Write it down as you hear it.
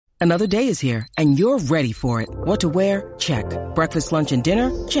Another day is here, and you're ready for it. What to wear? Check. Breakfast, lunch, and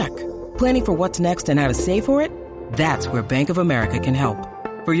dinner? Check. Planning for what's next and how to save for it? That's where Bank of America can help.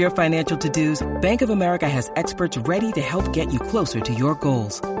 For your financial to-dos, Bank of America has experts ready to help get you closer to your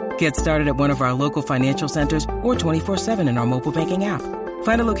goals. Get started at one of our local financial centers or 24/7 in our mobile banking app.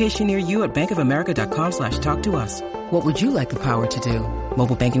 Find a location near you at bankofamerica.com/talktous. What would you like the power to do?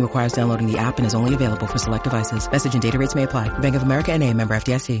 Mobile banking requires downloading the app and is only available for select devices. Message and data rates may apply. Bank of America N.A., member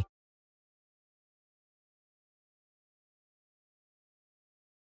FDIC.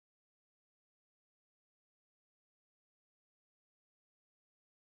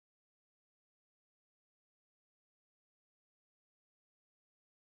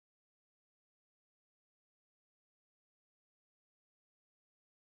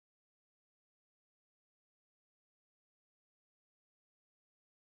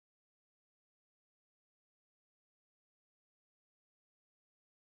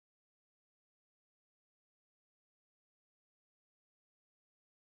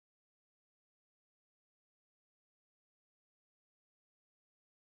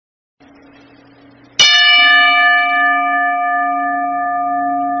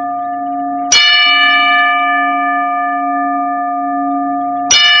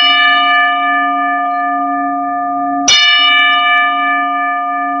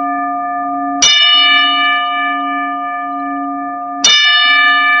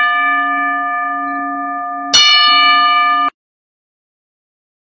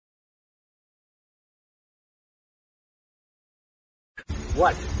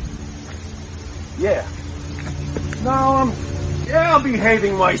 What? Yeah. No, I'm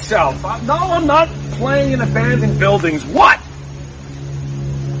behaving myself. No, I'm not playing in abandoned buildings. What?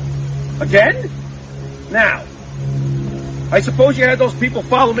 Again? Now. I suppose you had those people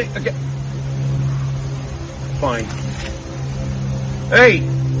follow me again. Fine. Hey,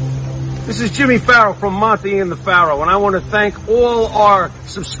 this is Jimmy Farrow from Monty and the Pharaoh, and I want to thank all our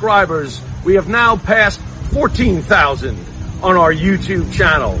subscribers. We have now passed 14,000 on our YouTube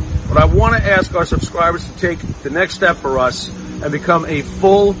channel. But I want to ask our subscribers to take the next step for us and become a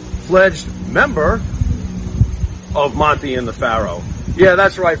full-fledged member of Monty and the Pharaoh. Yeah,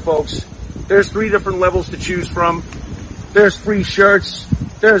 that's right, folks. There's 3 different levels to choose from. There's free shirts.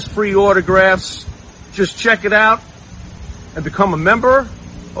 There's free autographs. Just check it out and become a member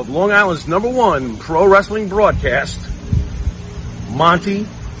of Long Island's #1 pro wrestling broadcast, Monty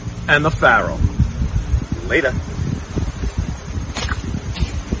and the Pharaoh. Later.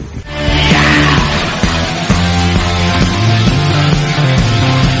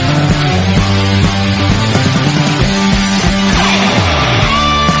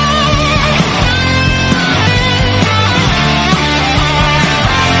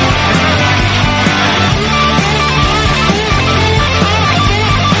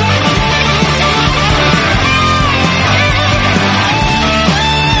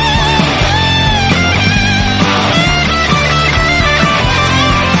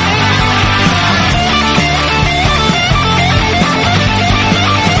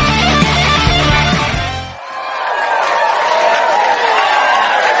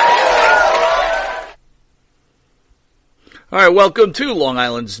 All right, welcome to Long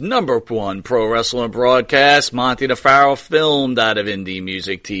Island's #1 pro wrestling broadcast, Monty the Pharaoh, filmed out of Indie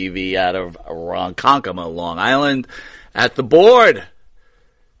Music TV, out of Ronkonkoma, Long Island. At the board,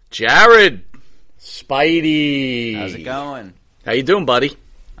 Jared, Spidey. How's it going? How you doing, buddy?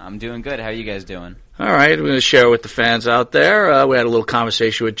 I'm doing good. How are you guys doing? All right, we're going to share with the fans out there. We had a little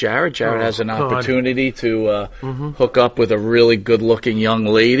conversation with Jared. Jared has an opportunity to hook up with a really good-looking young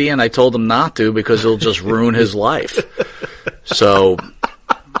lady, and I told him not to because it'll just ruin his life. So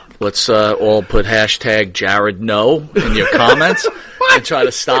let's all put hashtag Jared no in your comments and try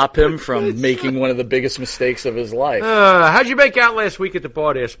to stop him from making one of the biggest mistakes of his life. How'd you make out last week at the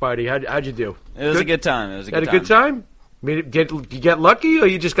bar there, Spidey? How'd you do? It was a good time. Had a good time? You get lucky, or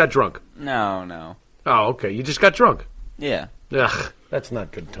you just got drunk? No. Oh, okay. You just got drunk? Yeah. Ugh, that's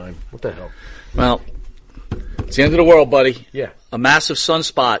not good time. What the hell? Well, it's the end of the world, buddy. Yeah. A massive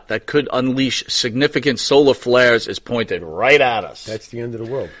sunspot that could unleash significant solar flares is pointed right at us. That's the end of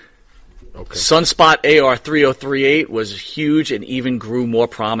the world. Okay. Sunspot AR3038 was huge and even grew more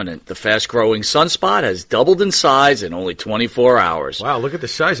prominent. The fast-growing sunspot has doubled in size in only 24 hours. Wow, look at the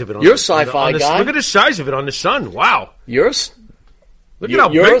size of it. You're a sci-fi guy. Look at the size of it on the sun. Wow. Look at how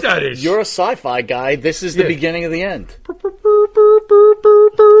big that is. You're a sci-fi guy. This is the beginning of the end.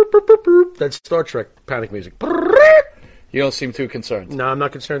 That's Star Trek panic music. You don't seem too concerned. No, I'm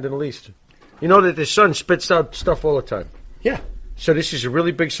not concerned in the least. You know that the sun spits out stuff all the time. Yeah. So this is a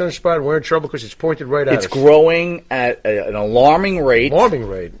really big sunspot, and we're in trouble because it's pointed right at us. It's growing at an alarming rate. Alarming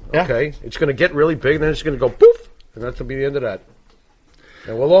rate. Yeah. Okay. It's going to get really big, and then it's going to go poof, and that's going to be the end of that.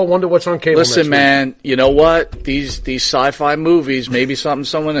 And we'll all wonder what's on cable next Listen, week. man, you know what? These sci-fi movies, maybe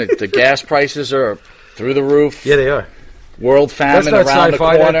the gas prices are through the roof. Yeah, they are. World That's famine not around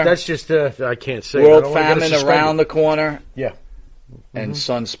sci-fi. the corner. That's just, I can't say. World I don't wanna get us famine suspended. around the corner. Yeah. And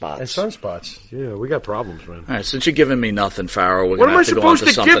sunspots. And sunspots. Yeah, we got problems, man. All right, since you're giving me nothing, Farrell, we're What going am to I have to go on supposed to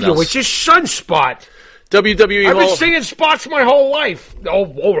to something give you? else. It's just sunspot. WWE I've been Hall. seeing spots my whole life.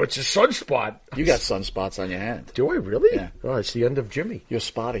 Oh, it's a sunspot. You got sunspots on your hand. Do I really? Yeah. Oh, it's the end of Jimmy. You're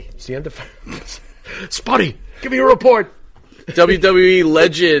spotty. It's the end of... Spotty, give me a report. WWE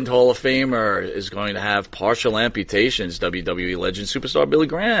Legend Hall of Famer is going to have partial amputations. WWE Legend superstar Billy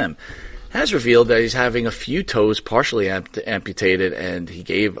Graham has revealed that he's having a few toes partially amputated, and he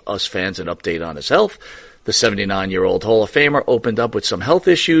gave us fans an update on his health. The 79-year-old Hall of Famer opened up with some health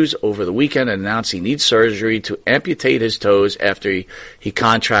issues over the weekend and announced he needs surgery to amputate his toes after he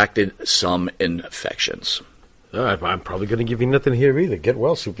contracted some infections. I'm probably going to give you nothing here either. Get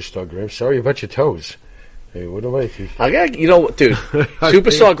well, Superstar Graham. Sorry about your toes. Hey, what do I think? You know, dude,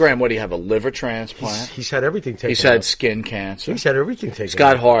 Superstar Graham, what do you have, a liver transplant? He's had everything taken He's had out. skin cancer. He's had everything taken He's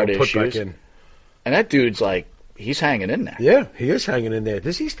got out. heart Or put issues. back in. And that dude's like, he's hanging in there. Yeah, he is hanging in there.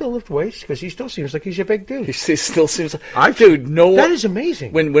 Does he still lift weights? Because he still seems like he's a big dude. He still seems like... Dude, no... That is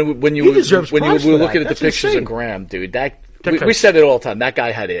amazing. When you He were deserves props for looking that. at the That's pictures insane. of Graham, dude, That guy- we said it all the time. That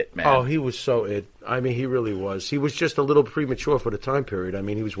guy had it, man. Oh, he was so it. I mean, he really was. He was just a little premature for the time period. I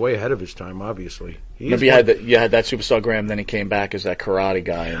mean, he was way ahead of his time, obviously. Maybe you had that Superstar Graham, then he came back as that karate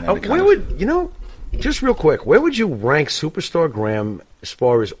guy. And then Where would, just real quick, where would you rank Superstar Graham as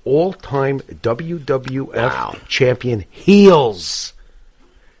far as all-time WWF champion heels?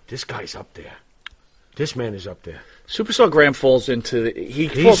 This guy's up there. This man is up there. Superstar Graham falls into... He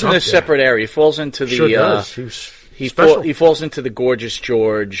He's falls in up a there. separate area. He falls into the... Sure does. He's He special. he falls into the Gorgeous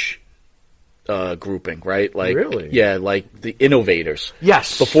George grouping, right? Like, Really? Yeah, like the innovators.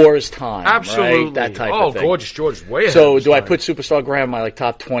 Yes. Before his time. Absolutely. Right? That type oh, of thing. Gorgeous George, way ahead So of his do I time. put Superstar Graham in my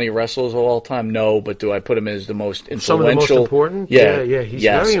top 20 wrestlers of all time? No, but do I put him as the most influential? Some of the most important? Yeah, Yeah, he's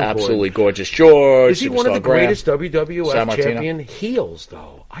yes, very important. absolutely. Gorgeous George, Is he Superstar one of the Graham. greatest San WWF Martino? champion heels,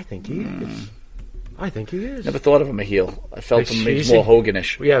 though? I think he is. I think he is. Never thought of him a heel. I felt him maybe Easy. more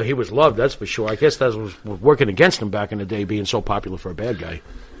Hoganish. Yeah, he was loved, that's for sure. I guess that was working against him back in the day, being so popular for a bad guy.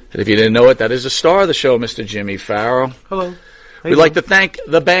 And if you didn't know it, that is the star of the show, Mr. Jimmy Farrow. Hello. We'd like to thank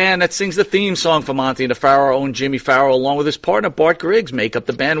the band that sings the theme song for Monty and the Farrow own Jimmy Farrow, along with his partner Bart Griggs, make up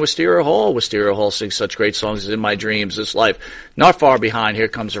the band Wisteria Hall. Wisteria Hall sings such great songs as In My Dreams, This Life, Not Far Behind, Here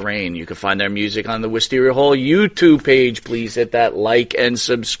Comes the Rain. You can find their music on the Wisteria Hall YouTube page. Please hit that like and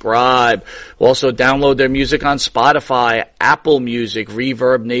subscribe. Also download their music on Spotify, Apple Music,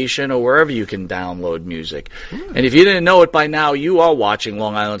 Reverb Nation, or wherever you can download music. And if you didn't know it by now, you are watching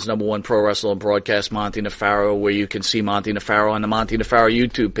Long Island's #1 pro wrestling broadcast, Monty Nefaro, where you can see Monty Nefaro on the Monty Nefaro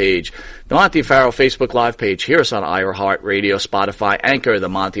YouTube page, the Monty Nefaro Facebook Live page. Hear us on iHeartRadio, Spotify, Anchor, the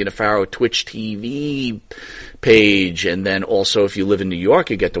Monty Nefaro Twitch TV page. And then also, if you live in New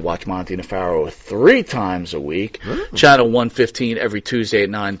York, you get to watch Monty Nefaro 3 times a week. Channel 115 every Tuesday at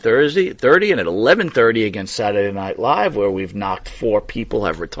 9:30 and at 11:30 against Saturday Night Live, where we've knocked 4 people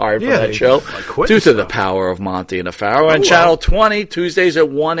have retired from Yeah, that they show quit due and to the stuff. power of Monty and Nefaro. And wow. Channel 20 Tuesdays at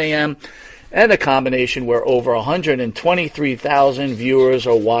 1 a.m. And a combination where over 123,000 viewers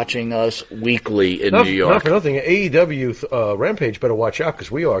are watching us weekly in New Not York. for nothing, AEW Rampage better watch out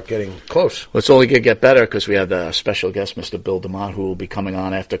because we are getting close. It's only going to get better because we have the special guest, Mr. Bill DeMont, who will be coming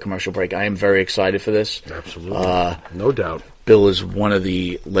on after commercial break. I am very excited for this. Absolutely. No doubt. Bill is one of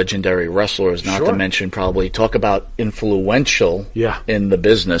the legendary wrestlers, not to Sure. mention probably talk about influential Yeah. in the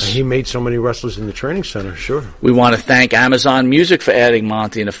business. He made so many wrestlers in the training center, sure. We want to thank Amazon Music for adding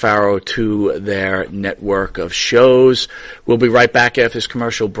Monty and Nefaro to their network of shows. We'll be right back after this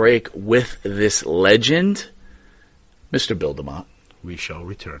commercial break with this legend, Mr. Bill DeMont. We shall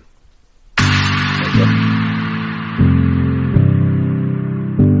return.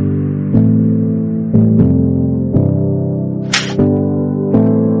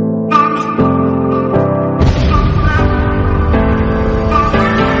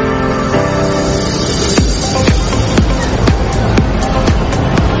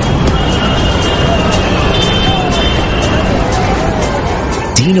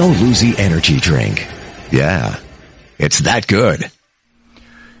 Dino Luzzi Energy Drink. Yeah, it's that good.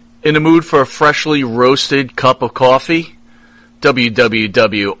 In the mood for a freshly roasted cup of coffee?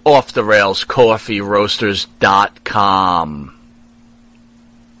 www.offtherailscoffeeroasters.com.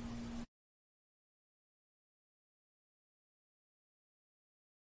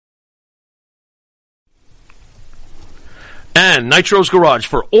 And Nitro's Garage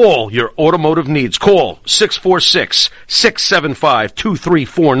for all your automotive needs. Call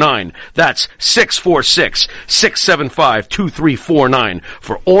 646-675-2349. That's 646-675-2349.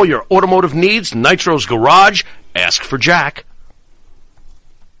 For all your automotive needs, Nitro's Garage. Ask for Jack.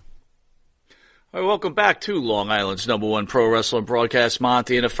 All right, welcome back to Long Island's #1 pro wrestling broadcast,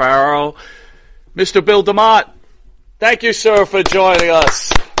 Monty and Faro. Mr. Bill DeMott, thank you, sir, for joining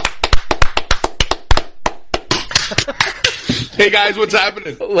us. Hey guys, what's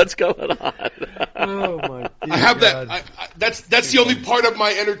happening? What's going on? Oh my! I have God. That. That's the only part of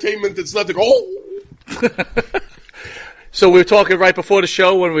my entertainment that's not like, oh. So we were talking right before the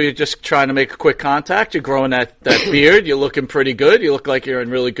show when we were just trying to make a quick contact. You're growing that beard. You're looking pretty good. You look like you're in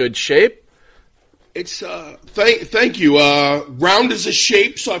really good shape. It's thank you. Round is a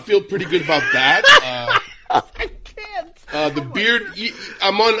shape, so I feel pretty good about that. I can't. The beard.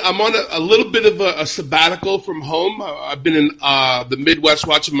 I'm on a little bit of a sabbatical from home. I've been in the Midwest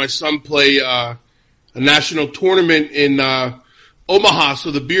watching my son play a national tournament in Omaha,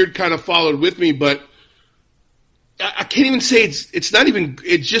 so the beard kind of followed with me. But I can't even say it's not even.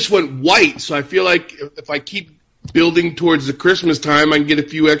 It just went white. So I feel like if I keep building towards the Christmas time, I can get a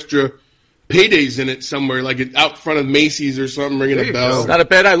few extra paydays in it somewhere, like out front of Macy's or something, ringing a bell. It's not a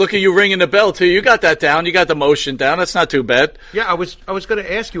bad idea. Look at you ringing the bell too. You got that down. You got the motion down. That's not too bad. Yeah, I was going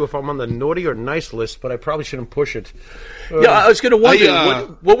to ask you if I'm on the naughty or nice list, but I probably shouldn't push it. Yeah, I was going to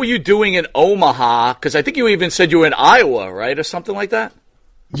wonder what were you doing in Omaha? Because I think you even said you were in Iowa, right, or something like that.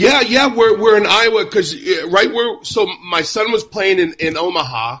 Yeah, we're in Iowa because so my son was playing in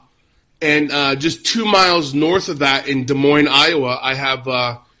Omaha, and just 2 miles north of that in Des Moines, Iowa, I have.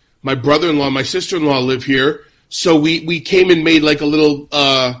 My brother-in-law, my sister-in-law live here, so we came and made like a little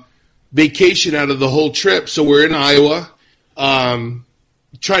vacation out of the whole trip. So we're in Iowa,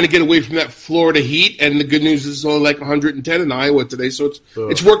 trying to get away from that Florida heat, and the good news is it's only like 110 in Iowa today, so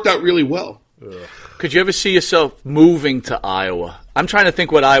it's worked out really well. Could you ever see yourself moving to Iowa? I'm trying to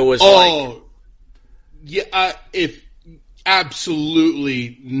think what Iowa's like. Oh, yeah, if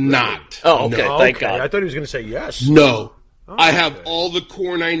absolutely not. Oh, okay, no. Thank God. I thought he was going to say yes. No. I have all the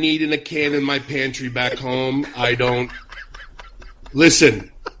corn I need in a can in my pantry back home. I don't... Listen,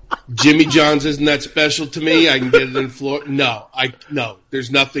 Jimmy John's isn't that special to me. I can get it in Florida. No,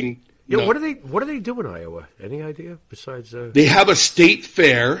 there's nothing... Yeah, no. What do they do in Iowa? Any idea besides... They have a state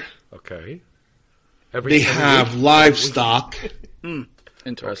fair. Okay. They have livestock.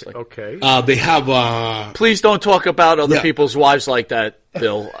 Interesting. Okay. They have... Please don't talk about other people's wives like that,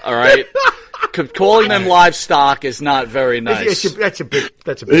 Bill, all right? Calling them livestock is not very nice. That's a big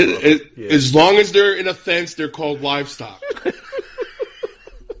problem. As long as they're in a fence, they're called livestock.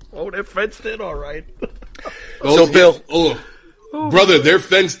 Oh, they're fenced in, all right. So, Bill. Brother, they're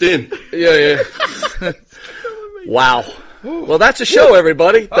fenced in. Yeah. Wow. Well, that's a show,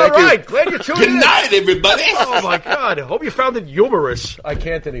 everybody. Thank you. All right, glad you tuned in. Good night, everybody. Oh, my God. I hope you found it humorous. I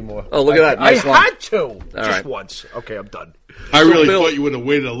can't anymore. Oh, look at that. Nice I line. had to. Just right. once. Okay, I'm done. I really Bill, thought you would have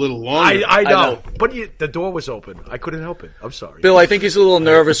waited a little longer. I know. I know. But the door was open. I couldn't help it. I'm sorry. Bill, I think he's a little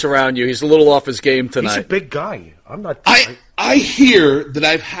nervous around you. He's a little off his game tonight. He's a big guy. I'm not... I hear that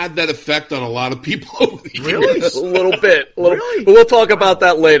I've had that effect on a lot of people over the years. Really? A little bit. Really? But we'll talk about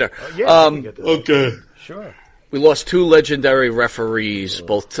that later. Yeah, we can get to that. Okay. Sure. We lost two legendary referees,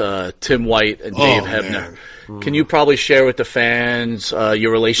 both Tim White and Dave Hebner. Man. Can you probably share with the fans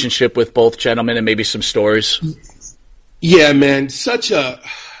your relationship with both gentlemen and maybe some stories? Yeah, man. It's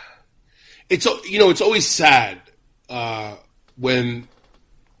always sad when,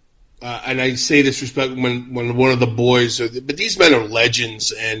 and I say this respect when one of the boys, but these men are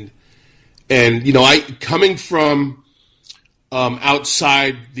legends, and I coming from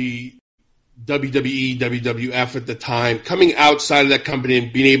outside the WWE, WWF at the time, coming outside of that company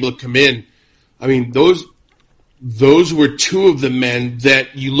and being able to come in, I mean, those were two of the men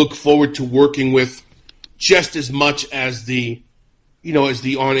that you look forward to working with just as much as the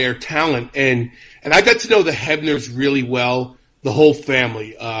on-air talent. And I got to know the Hebners really well, the whole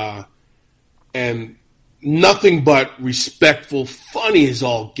family, and nothing but respectful, funny as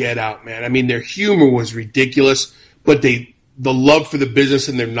all get out, man. I mean, their humor was ridiculous, but the love for the business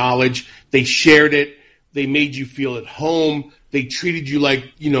and their knowledge, they shared it. They made you feel at home. They treated you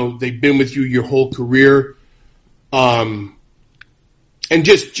like, they've been with you your whole career. And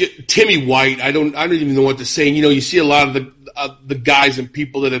just Timmy White, I don't even know what to say. You see a lot of the guys and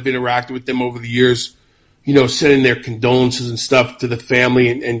people that have interacted with them over the years, sending their condolences and stuff to the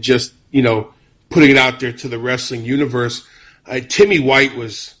family and just, putting it out there to the wrestling universe. Timmy White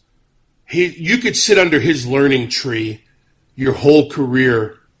you could sit under his learning tree your whole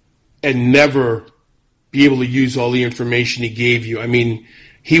career and never be able to use all the information he gave you. I mean,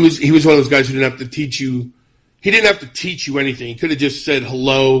 he was one of those guys who didn't have to teach you. He didn't have to teach you anything. He could have just said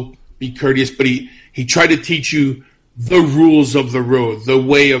hello, be courteous, but he tried to teach you the rules of the road, the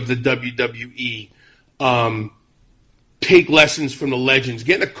way of the WWE. Take lessons from the legends,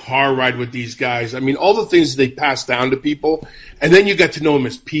 get in a car ride with these guys. I mean, all the things they pass down to people, and then you get to know them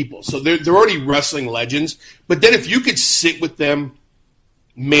as people. So they're already wrestling legends. But then if you could sit with them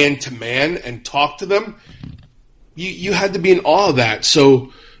man to man and talk to them, you had to be in awe of that.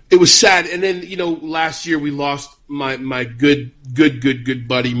 So it was sad. And then, last year we lost my good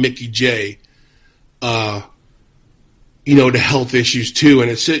buddy Mickey J, to health issues too. And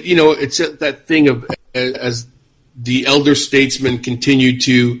it's that thing of as the elder statesmen continue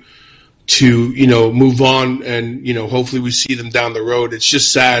to move on, and hopefully we see them down the road. It's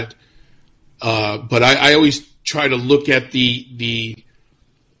just sad, but I always try to look at the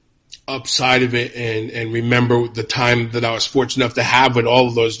upside of it and remember the time that I was fortunate enough to have with all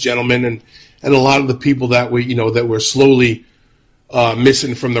of those gentlemen and a lot of the people that were slowly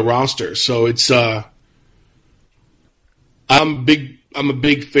missing from the roster. So it's I'm a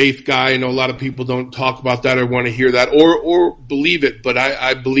big faith guy. I know a lot of people don't talk about that or want to hear that or believe it, but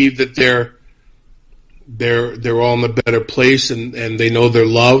I believe that they're all in a better place and they know they're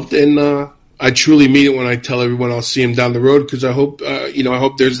loved. And I truly mean it when I tell everyone I'll see them down the road, because I hope I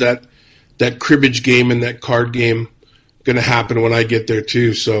hope there's that cribbage game and that card game going to happen when I get there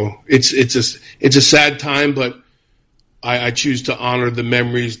too. So it's a sad time, but I choose to honor the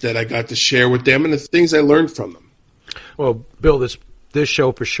memories that I got to share with them and the things I learned from them. Well, Bill, this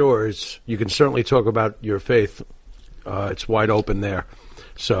show for sure is, you can certainly talk about your faith. It's wide open there.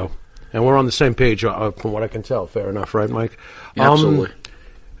 So, and we're on the same page from what I can tell. Fair enough, right, Mike? Absolutely.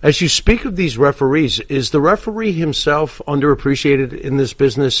 As you speak of these referees, is the referee himself underappreciated in this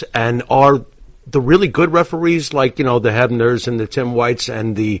business? And are the really good referees like, the Hebners and the Tim Whites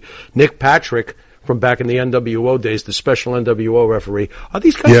and the Nick Patrick from back in the NWO days, the special NWO referee, are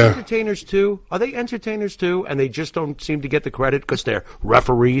these guys entertainers too? Are they entertainers too? And they just don't seem to get the credit because they're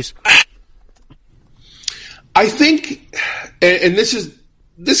referees? I think, and this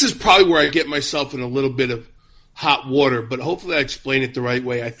is probably where I get myself in a little bit of hot water, but hopefully I explain it the right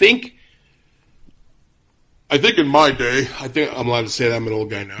way. I think in my day, I think I'm allowed to say that, I'm an old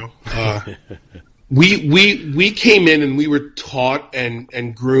guy now. We came in and we were taught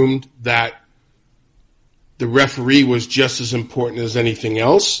and groomed that the referee was just as important as anything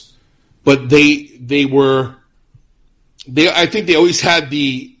else, but I think they always had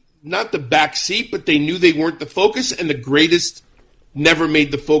not the back seat, but they knew they weren't the focus, and the greatest never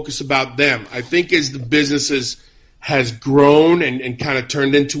made the focus about them. I think as the business has grown and kind of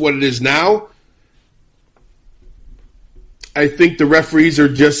turned into what it is now, I think the referees are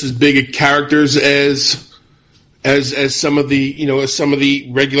just as big a characters as some of the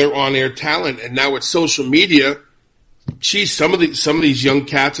regular on-air talent. And now with social media, geez, some of these young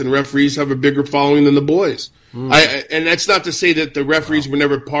cats and referees have a bigger following than the boys. And that's not to say that the referees were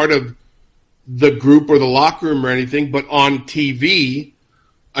never part of the group or the locker room or anything, but on TV,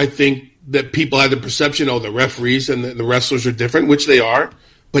 I think that people had the perception, the referees and the wrestlers are different, which they are.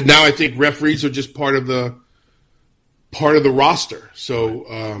 But now I think referees are just part of the roster. So,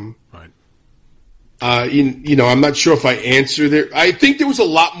 I'm not sure if I answer there. I think there was a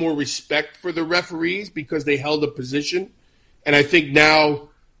lot more respect for the referees because they held a position, and I think now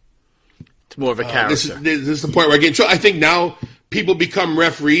it's more of a character. This is the point where I get in trouble. I think now people become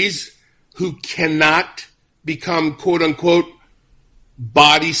referees who cannot become quote unquote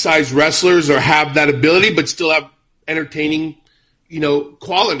body-sized wrestlers or have that ability, but still have entertaining,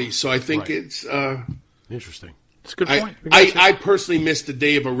 quality. So I think it's interesting. It's a good point. I personally miss the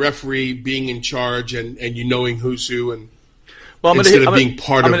day of a referee being in charge and knowing who's who, and I'm going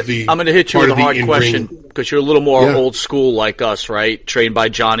to hit you with a hard question because you're a little more old school like us, right? Trained by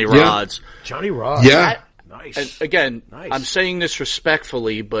Johnny Rods. Johnny Rods. Yeah. Nice. And again, nice. I'm saying this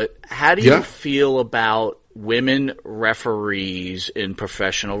respectfully, but how do you feel about women referees in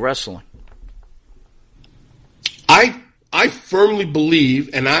professional wrestling? I firmly believe,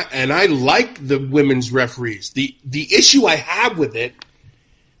 and I like the women's referees. The issue I have with it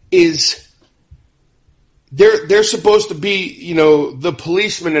is they're supposed to be, the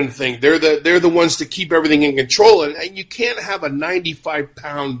policemen and thing. They're the ones to keep everything in control, and you can't have a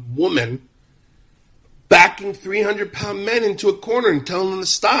 95-pound woman backing 300-pound men into a corner and telling them to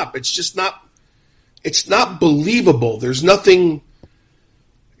stop. It's just not. It's not believable. There's nothing.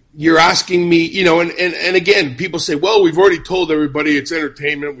 You're asking me, and again, people say, well, we've already told everybody it's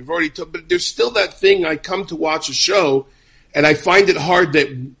entertainment. We've already but there's still that thing. I come to watch a show, and I find it hard that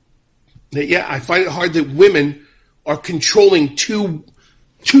I find it hard that women are controlling two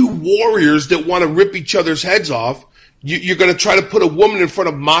warriors that want to rip each other's heads off. You're going to try to put a woman in front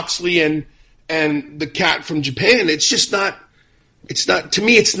of Moxley and the cat from Japan. It's just not. It's not, to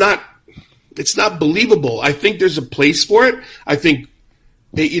me. It's not believable. I think there's a place for it. I think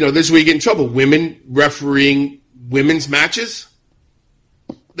this is where you get in trouble. Women refereeing women's matches.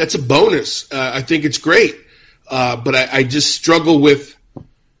 That's a bonus. I think it's great. But I just struggle with,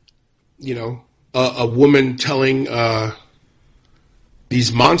 a woman telling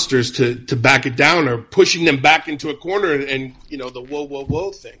these monsters to back it down or pushing them back into a corner and the whoa, whoa,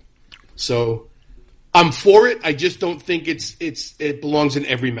 whoa thing. So I'm for it. I just don't think it belongs in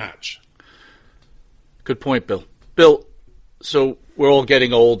every match. Good point, Bill. Bill, so we're all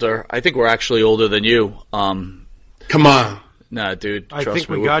getting older. I think we're actually older than you. Come on. Nah, dude. I trust think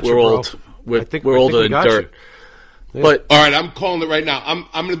me, we got we're you, old. bro. We're older than dirt. Yeah. But all right, I'm calling it right now. I'm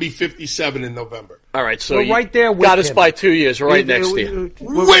going to be 57 in November. All right, so we're right there with got us him. by 2 years. We're right next to you.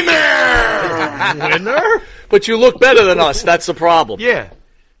 Winner! Winner? But you look better than us. That's the problem. Yeah.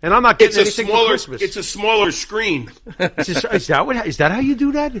 And I'm not getting It's anything for Christmas. a smaller screen. Is that how you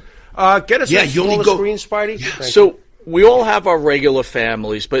do that? Get us a you only smaller go- screen, Spidey. Thank you. So we all have our regular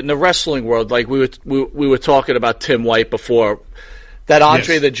families, but in the wrestling world, like we were talking about Tim White before, that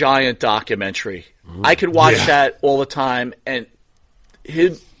Andre Yes. the Giant documentary. I could watch that all the time, and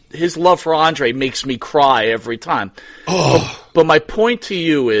his love for Andre makes me cry every time. Oh. But my point to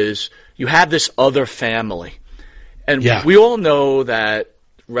you is, you have this other family, and Yeah. we all know that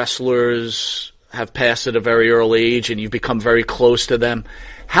wrestlers have passed at a very early age, and you've become very close to them.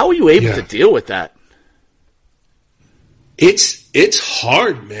 How are you able to deal with that? It's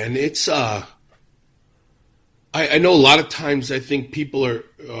hard, man. It's I know a lot of times I think people are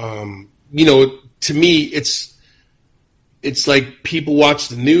to me it's like people watch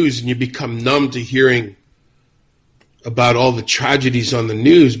the news and you become numb to hearing about all the tragedies on the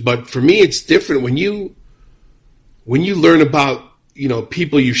news. But for me it's different when you learn about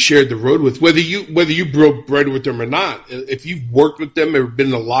people you shared the road with, whether you broke bread with them or not. If you've worked with them or been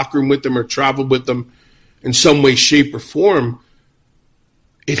in the locker room with them or traveled with them in some way, shape, or form,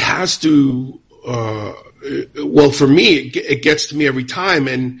 it has to. For me, it gets to me every time,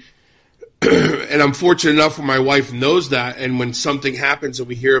 and I'm fortunate enough where my wife knows that. And when something happens and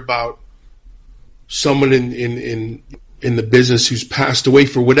we hear about someone in the business who's passed away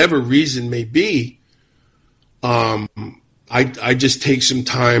for whatever reason may be, I just take some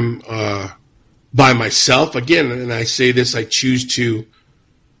time by myself again, and I say this: I choose to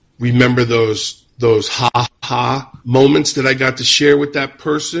remember those ha moments that I got to share with that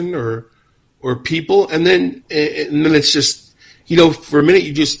person or people, and then it's just for a minute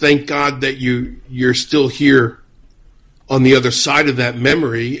you just thank God that you're still here on the other side of that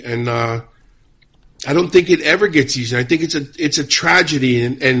memory, and I don't think it ever gets easier. I think it's a tragedy,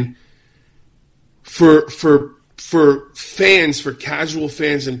 and for fans, for casual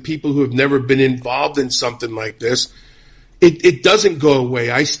fans and people who have never been involved in something like this, it doesn't go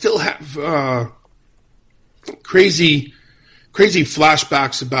away. I still have crazy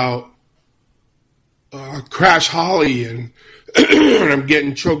flashbacks about Crash Holly and I'm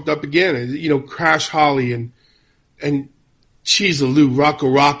getting choked up again. Crash Holly and Cheese Lou, Rocco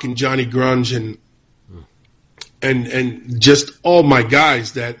Rock and Johnny Grunge and just all my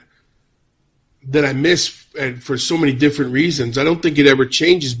guys that I miss for so many different reasons. I don't think it ever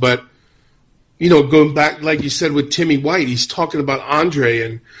changes, but going back, like you said, with Timmy White, he's talking about Andre,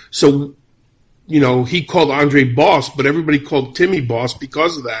 and so he called Andre boss, but everybody called Timmy boss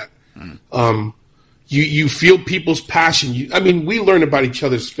because of that. You feel people's passion. We learn about each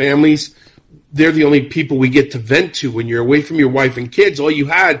other's families. They're the only people we get to vent to when you're away from your wife and kids. All you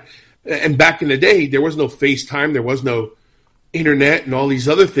had, and back in the day, there was no FaceTime, there was no internet and all these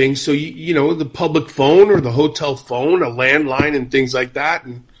other things. So the public phone or the hotel phone, a landline, and things like that.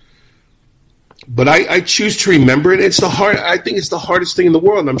 But I choose to remember it. I think it's the hardest thing in the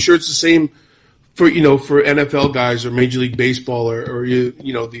world. And I'm sure it's the same for NFL guys or Major League Baseball or the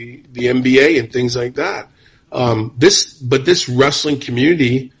NBA and things like that. This wrestling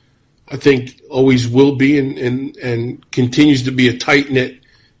community, I think, always will be and continues to be a tight knit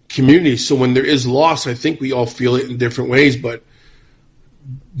community. So when there is loss, I think we all feel it in different ways. But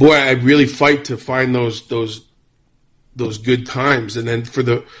boy, I really fight to find those good times. And then for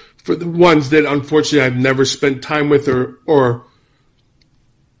the ones that unfortunately I've never spent time with or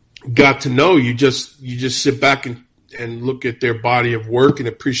got to know, you just sit back and look at their body of work and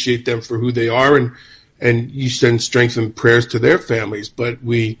appreciate them for who they are, and you send strength and prayers to their families. But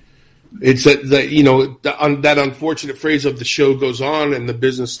we It's that that unfortunate phrase of the show goes on and the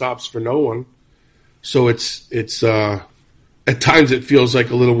business stops for no one. So it's at times it feels like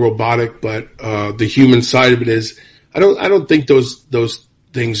a little robotic, but the human side of it is I don't think those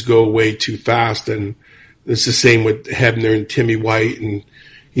things go away too fast. And it's the same with Hebner and Timmy White. And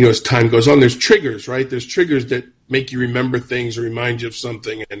as time goes on, there's triggers, right? There's triggers that make you remember things or remind you of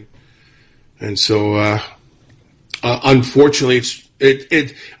something, and so unfortunately,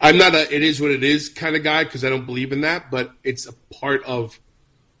 I'm not a it is what it is kind of guy because I don't believe in that, but it's a part of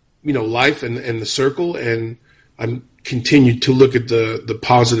life and the circle, and I'm continued to look at the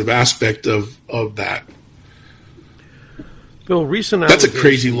positive aspect of that. Bill, recent That's a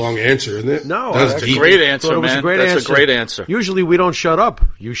crazy long answer, isn't it? No, that's a great answer, man. That's a great answer. Usually we don't shut up.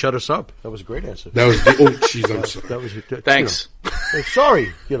 You shut us up. That was a great answer. That was jeez, I'm sorry. That was Thanks.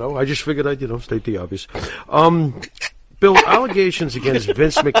 Sorry, I just figured I'd state the obvious. Bill, allegations against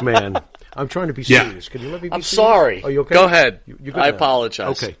Vince McMahon. I'm trying to be serious. Can you let me be serious? Sorry. Are you okay? Go ahead. You're good I now.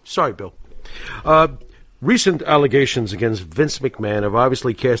 apologize. Okay. Sorry, Bill. Recent allegations against Vince McMahon have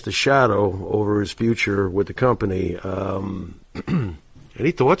obviously cast a shadow over his future with the company.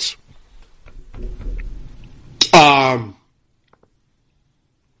 Any thoughts?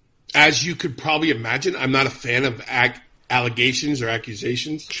 As you could probably imagine, I'm not a fan of allegations or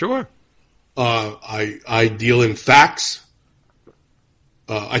accusations. Sure. I deal in facts.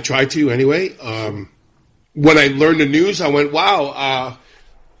 I try to anyway. When I learned the news, I went, wow.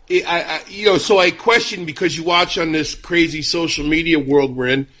 So I questioned, because you watch on this crazy social media world we're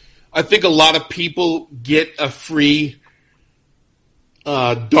in, I think a lot of people get a free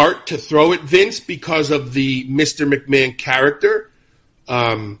dart to throw at Vince because of the Mr. McMahon character.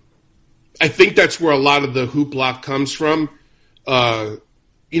 I think that's where a lot of the hoopla comes from.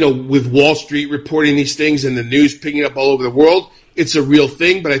 With Wall Street reporting these things and the news picking up all over the world, it's a real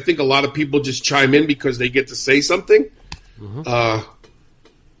thing. But I think a lot of people just chime in because they get to say something. Mm-hmm.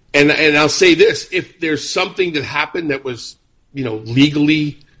 And I'll say this: if there's something that happened that was,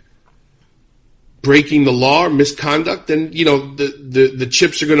 legally breaking the law or misconduct, then the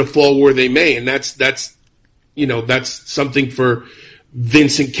chips are going to fall where they may, and that's something for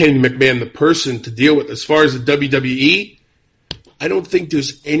Vince and Kenny McMahon, the person, to deal with. As far as the WWE, I don't think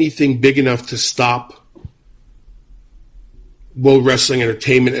there's anything big enough to stop World Wrestling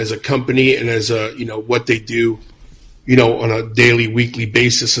Entertainment as a company and as what they do, on a daily, weekly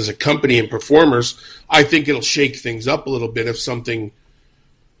basis as a company and performers. I think it'll shake things up a little bit if something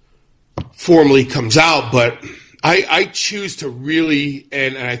formally comes out. But I choose to really,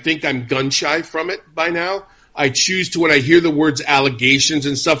 and I think I'm gun shy from it by now, I choose to, when I hear the words allegations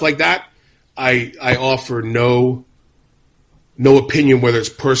and stuff like that, I offer no opinion, whether it's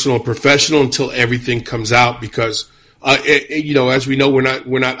personal or professional, until everything comes out, because as we know, we're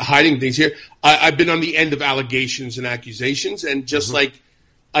not hiding things here. I've been on the end of allegations and accusations, and just like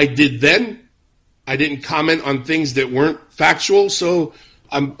I did then, I didn't comment on things that weren't factual. So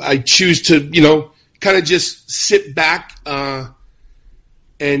I choose to, kind of just sit back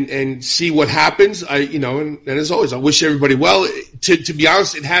and see what happens. And as always, I wish everybody well. To be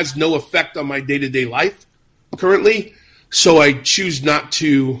honest, it has no effect on my day-to-day life currently. So I choose not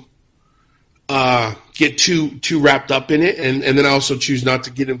to get too wrapped up in it, and then I also choose not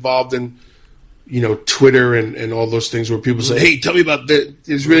to get involved in Twitter and all those things where people say, "Hey, tell me about that."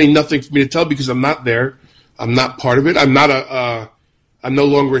 There's really nothing for me to tell because I'm not there. I'm not part of it. I'm no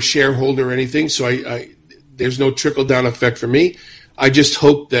longer a shareholder or anything. So there's no trickle down effect for me. I just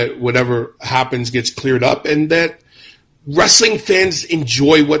hope that whatever happens gets cleared up, and that wrestling fans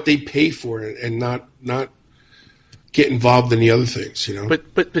enjoy what they pay for and not get involved in the other things,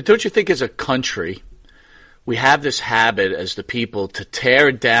 But don't you think, as a country, we have this habit as the people to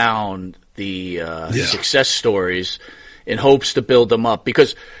tear down the success stories in hopes to build them up?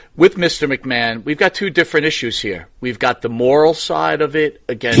 Because with Mr. McMahon, we've got two different issues here. We've got the moral side of it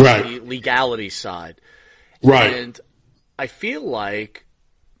against the legality side. Right. And I feel like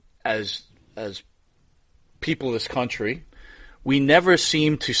as people of this country, we never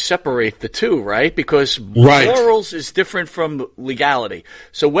seem to separate the two, right? Because morals is different from legality.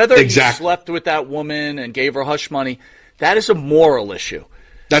 So whether he slept with that woman and gave her hush money, that is a moral issue.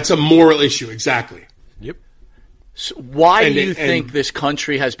 That's a moral issue, exactly. Yep. So why do you think this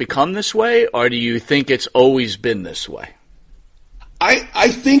country has become this way, or do you think it's always been this way? I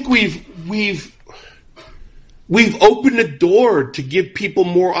think we've opened the door to give people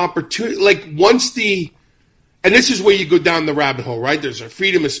more opportunity. Like, once and this is where you go down the rabbit hole, right? There's a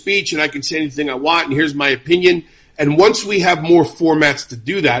freedom of speech, and I can say anything I want, and here's my opinion. And once we have more formats to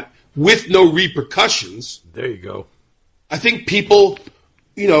do that with no repercussions, there you go. I think people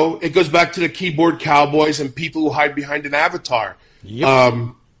it goes back to the keyboard cowboys and people who hide behind an avatar.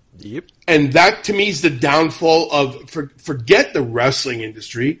 Yep. And that, to me, is the downfall of forget the wrestling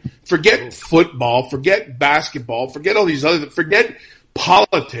industry, forget football, forget basketball, forget all these other, forget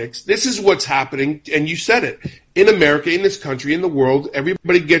politics. This is what's happening, and you said it. In America, in this country, in the world,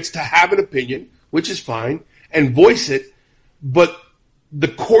 everybody gets to have an opinion, which is fine, and voice it, but the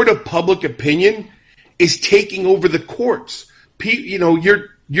court of public opinion is taking over the courts.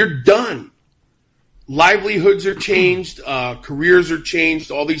 You're done. Livelihoods are changed, careers are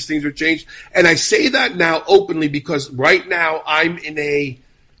changed, all these things are changed. And I say that now openly because right now I'm in a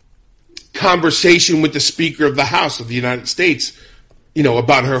conversation with the Speaker of the House of the United States,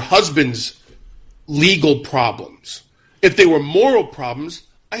 about her husband's legal problems. If they were moral problems,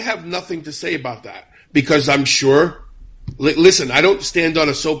 I have nothing to say about that because I'm sure. Listen, I don't stand on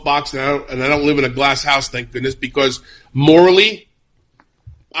a soapbox and I don't live in a glass house, thank goodness, because morally,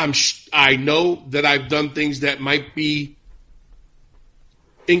 I know that I've done things that might be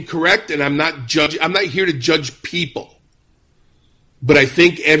incorrect, and I'm not here to judge people. But I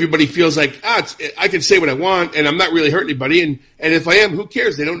think everybody feels like I can say what I want, and I'm not really hurting anybody. And if I am, who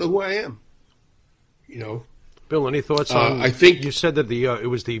cares? They don't know who I am. Bill, any thoughts on? I think you said that it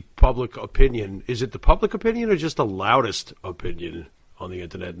was the public opinion. Is it the public opinion or just the loudest opinion on the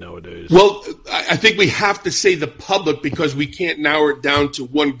internet nowadays? Well, I think we have to say the public because we can't narrow it down to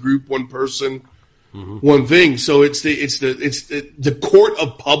one group, one person, one thing. So it's the court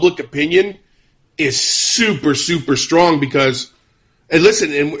of public opinion is super, super strong because, and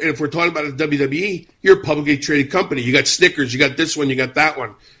listen, and if we're talking about the WWE, you're a publicly traded company. You got Snickers, you got this one, you got that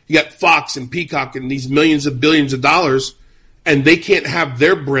one. You got Fox and Peacock and these millions of billions of dollars, and they can't have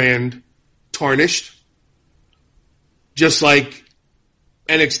their brand tarnished, just like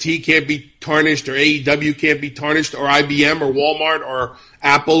NXT can't be tarnished, or AEW can't be tarnished, or IBM, or Walmart, or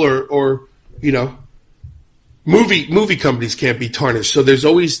Apple, or movie companies can't be tarnished. So there's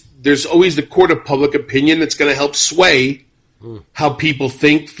always the court of public opinion that's going to help sway how people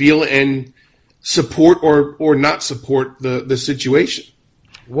think, feel, and support or not support the situation.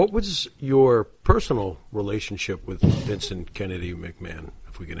 What was your personal relationship with Vincent Kennedy McMahon,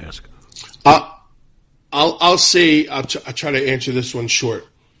 if we can ask? I'll try to answer this one short.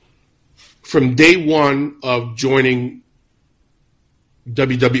 From day one of joining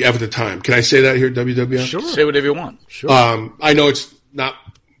WWF at the time, can I say that here, WWF? Sure. Say whatever you want. Sure. I know it's not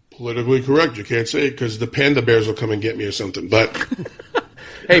politically correct. You can't say it because the Panda Bears will come and get me or something. But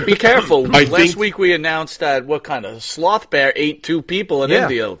hey, be careful. Last week we announced that what kind of sloth bear ate 2 people in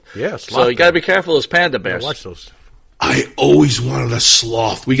India. Yeah, so you got to be careful as panda bears. Watch those. I always wanted a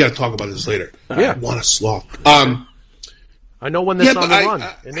sloth. We got to talk about this later. Yeah. I want a sloth. I know when that's on the run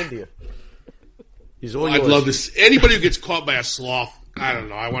in India. He's all I'd love to see anybody who gets caught by a sloth. I don't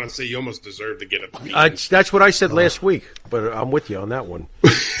know. I want to say you almost deserve to get a piece. That's what I said last week, but I'm with you on that one.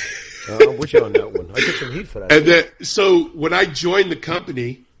 I'm with you on that one. I took some heat for that. And so when I joined the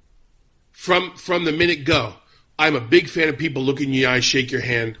company, from the minute go, I'm a big fan of people look in your eyes, shake your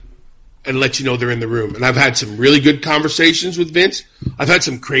hand, and let you know they're in the room. And I've had some really good conversations with Vince. I've had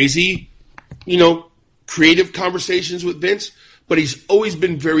some crazy, creative conversations with Vince, but he's always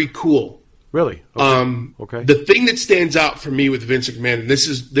been very cool. Really? Okay. The thing that stands out for me with Vince McMahon, and this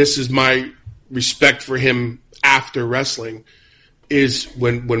is my respect for him after wrestling, is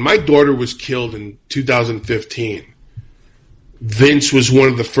when my daughter was killed in 2015, Vince was one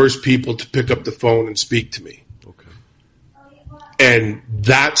of the first people to pick up the phone and speak to me. Okay. And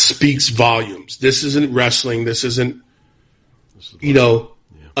that speaks volumes. This isn't wrestling. This isn't,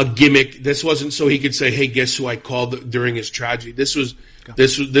 a gimmick. This wasn't so he could say, "Hey, guess who I called during his tragedy?" This was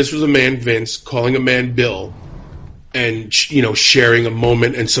a man, Vince, calling a man, Bill, and sharing a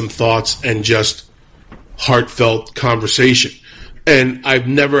moment and some thoughts and just heartfelt conversation. And I've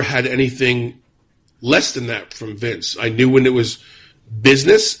never had anything less than that from Vince. I knew when it was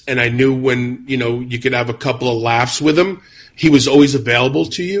business, and I knew when you could have a couple of laughs with him. He was always available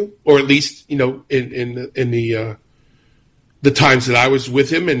to you, or at least in the times that I was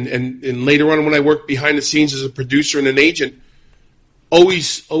with him, and later on when I worked behind the scenes as a producer and an agent.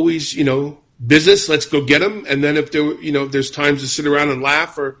 Always, business. Let's go get him. And then if there's times to sit around and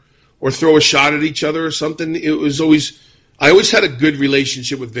laugh or throw a shot at each other or something, it was always. I always had a good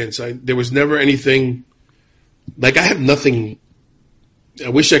relationship with Vince. There was never anything like I have nothing. I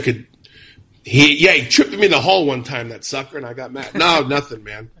wish I could. He tripped me in the hall one time, that sucker, and I got mad. No, nothing,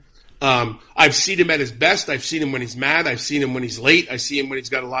 man. I've seen him at his best. I've seen him when he's mad. I've seen him when he's late. I see him when he's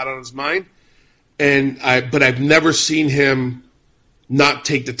got a lot on his mind. But I've never seen him not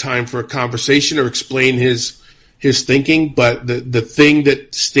take the time for a conversation or explain his his thinking, but the thing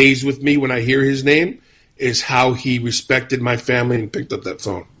that stays with me when I hear his name is how he respected my family and picked up that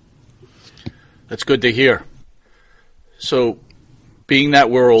phone. That's good to hear. So, being that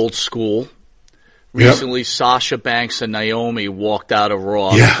we're old school, recently Sasha Banks and Naomi walked out of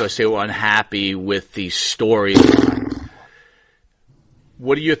Raw because they were unhappy with the storyline.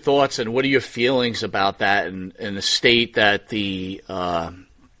 What are your thoughts and what are your feelings about that and the state that the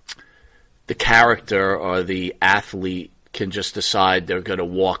character or the athlete can just decide they're going to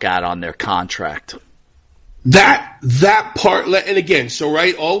walk out on their contract? That part, and again, so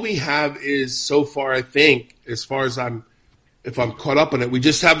right, all we have is so far, I think, as far as if I'm caught up on it, we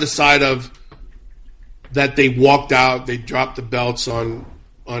just have the side of that they walked out, they dropped the belts on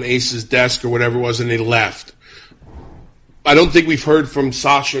Ace's desk or whatever it was, and they left. I don't think we've heard from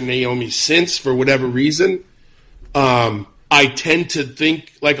Sasha and Naomi since, for whatever reason. I tend to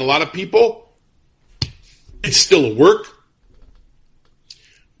think, like a lot of people, it's still a work,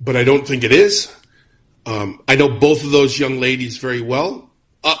 but I don't think it is. I know both of those young ladies very well.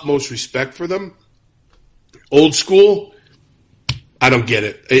 Utmost respect for them. Old school, I don't get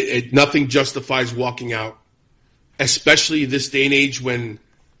it. Nothing justifies walking out, especially this day and age when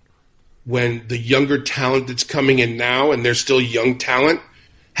the younger talent that's coming in now, and they're still young talent,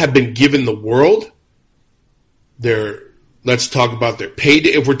 have been given the world. Let's talk about their payday.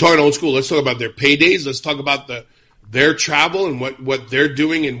 If we're talking old school, let's talk about their paydays. Let's talk about their travel and what they're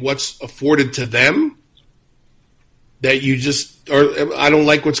doing and what's afforded to them. That you just, or I don't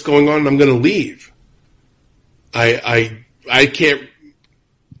like what's going on and I'm going to leave. I can't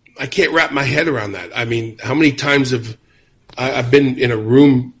wrap my head around that. I mean, how many times have I've been in a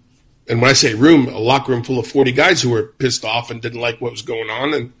room, and when I say room, a locker room full of 40 guys who were pissed off and didn't like what was going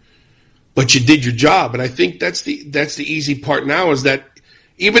on, but you did your job. And I think that's the easy part now, is that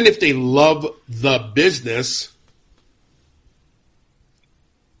even if they love the business,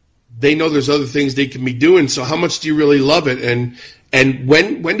 they know there's other things they can be doing. So how much do you really love it? And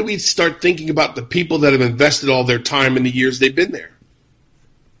when do we start thinking about the people that have invested all their time in the years they've been there?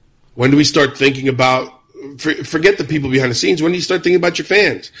 When do we start thinking about, forget the people behind the scenes, when do you start thinking about your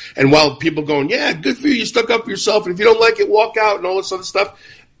fans? And while people going, yeah, good for you, you stuck up for yourself, and if you don't like it, walk out and all this other stuff.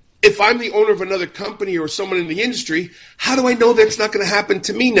 If I'm the owner of another company or someone in the industry, how do I know that's not going to happen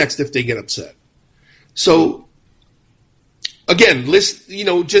to me next if they get upset? So, again,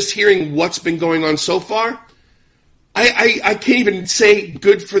 just hearing what's been going on so far, I can't even say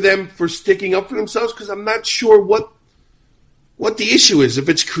good for them for sticking up for themselves, because I'm not sure what the issue is. If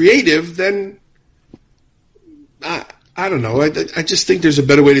it's creative, then I don't know. I just think there's a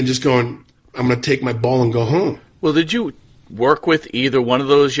better way than just going, I'm going to take my ball and go home. Well, did you work with either one of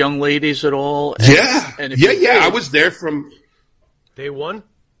those young ladies at all? Yeah. I was there from day one.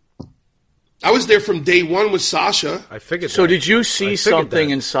 I was there from day one with Sasha. I figured. So did you see something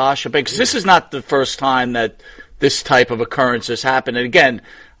in Sasha? Because this is not the first time that this type of occurrence has happened. And again,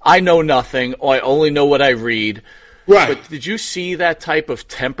 I know nothing. I only know what I read. Right. But did you see that type of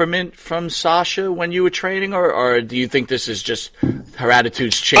temperament from Sasha when you were training, or do you think this is just her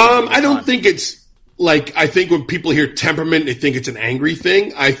attitude's changing? I don't think it's like, I think when people hear temperament, they think it's an angry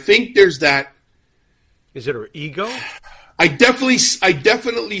thing. I think there's that. Is it her ego? I definitely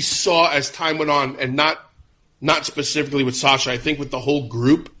saw, as time went on, and not specifically with Sasha, I think with the whole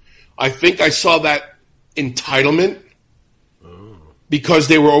group, I think I saw that entitlement, because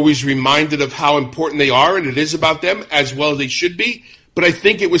they were always reminded of how important they are, and it is about them as well as they should be. But I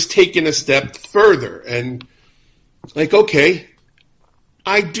think it was taken a step further, and like, okay,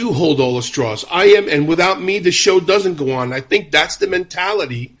 I do hold all the straws. I am, and without me, the show doesn't go on. I think that's the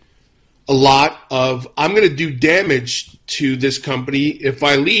mentality. A lot of, I'm going to do damage to this company if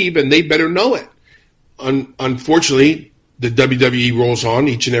I leave, and they better know it. Unfortunately, the WWE rolls on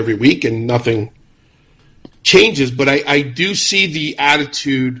each and every week, and nothing changes. But I do see the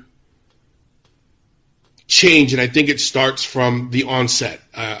attitude change, and I think it starts from the onset.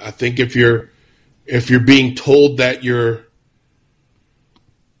 I think if you're being told that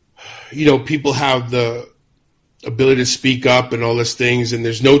people have the ability to speak up and all those things, and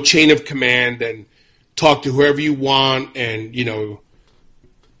there's no chain of command, and talk to whoever you want, and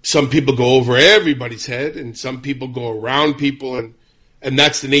some people go over everybody's head, and some people go around people, and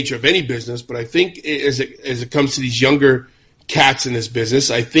that's the nature of any business. But I think as it comes to these younger cats in this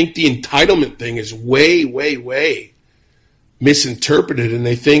business, I think the entitlement thing is way, way, way misinterpreted, and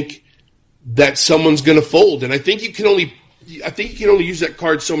they think that someone's going to fold. And I think you can only use that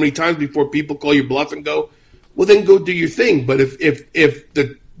card so many times before people call your bluff and go, well, then go do your thing. But if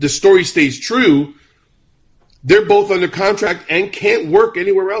the story stays true, they're both under contract and can't work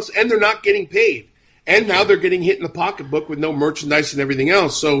anywhere else, and they're not getting paid. And now they're getting hit in the pocketbook with no merchandise and everything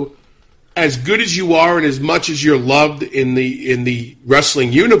else. So as good as you are and as much as you're loved in the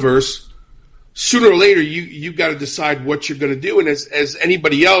wrestling universe, sooner or later you got to decide what you're going to do. And as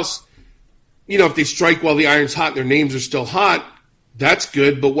anybody else, if they strike while the iron's hot and their names are still hot, that's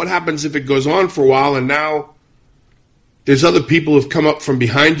good. But what happens if it goes on for a while and now there's other people who've come up from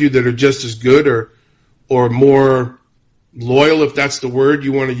behind you that are just as good or more loyal, if that's the word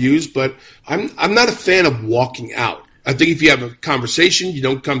you want to use? But I'm not a fan of walking out. I think if you have a conversation, you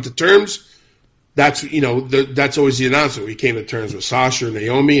don't come to terms. That's that's always the announcement. We came to terms with Sasha or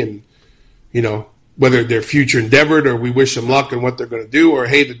Naomi, and whether they're future endeavored or we wish them luck and what they're going to do, or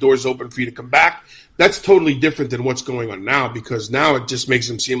hey, the door's open for you to come back. That's totally different than what's going on now, because now it just makes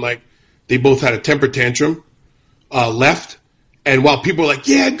them seem like they both had a temper tantrum, left, and while people are like,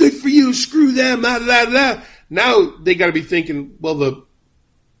 yeah, good for you, screw them, now they got to be thinking, well, the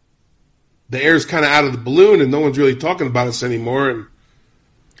air's kind of out of the balloon and no one's really talking about us anymore, and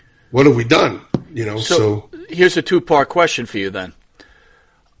what have we done? So here's a two-part question for you then.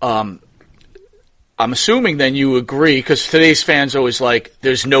 I'm assuming then you agree, because today's fans always like,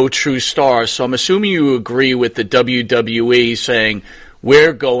 there's no true stars, so I'm assuming you agree with the WWE saying,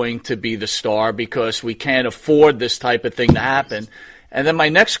 we're going to be the star because we can't afford this type of thing to happen. And then my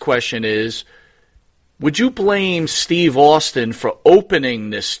next question is, would you blame Steve Austin for opening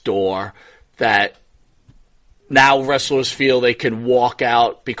this door that now wrestlers feel they can walk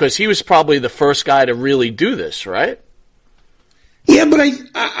out? Because he was probably the first guy to really do this, right? Yeah, but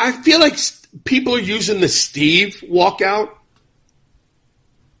I feel like people are using the Steve walkout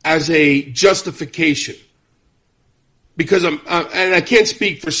as a justification. Because and I can't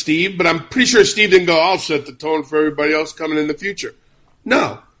speak for Steve, but I'm pretty sure Steve didn't go, I'll set the tone for everybody else coming in the future.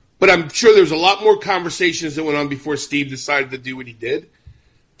 No. But I'm sure there's a lot more conversations that went on before Steve decided to do what he did.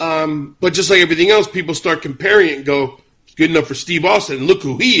 But just like everything else, people start comparing it and go, it's good enough for Steve Austin, and look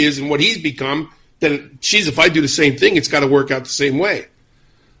who he is and what he's become. Then, geez, if I do the same thing, it's got to work out the same way.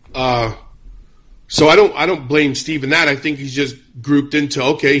 So I don't blame Steve in that. I think he's just grouped into,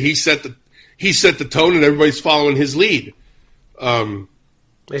 okay, he set the tone and everybody's following his lead. I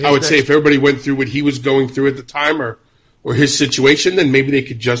would say if everybody went through what he was going through at the time or his situation, then maybe they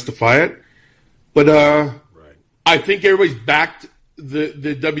could justify it. But I think everybody's backed the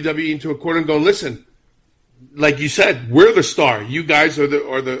WWE into a corner and going, listen, like you said, we're the star. You guys are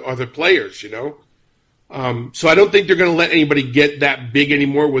the players, So I don't think they're going to let anybody get that big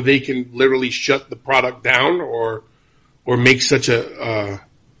anymore where they can literally shut the product down or make such an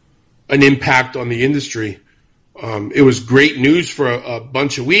impact on the industry. It was great news for a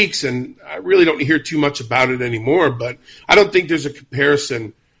bunch of weeks, and I really don't hear too much about it anymore. But I don't think there's a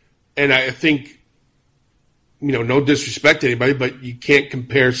comparison, and I think, no disrespect to anybody, but you can't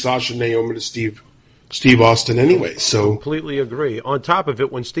compare Sasha and Naomi to Steve Austin anyway. So completely agree. On top of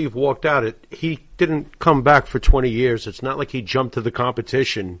it, when Steve walked out, he didn't come back for 20 years. It's not like he jumped to the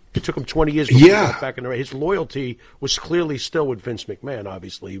competition. It took him 20 years before he got back in the race. His loyalty was clearly still with Vince McMahon.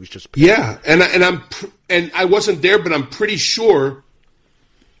 Obviously, he was just and I wasn't there, but I'm pretty sure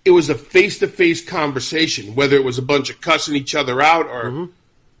it was a face-to-face conversation. Whether it was a bunch of cussing each other out or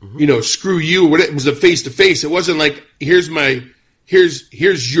screw you, or whatever, it was a face-to-face. It wasn't like here's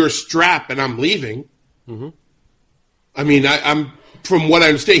your strap and I'm leaving. Mm-hmm. I mean, I'm from what I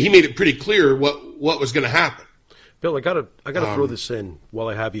understand, he made it pretty clear what was going to happen. Bill, I gotta throw this in while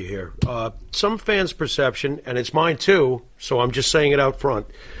I have you here. Some fans' perception, and it's mine too, so I'm just saying it out front.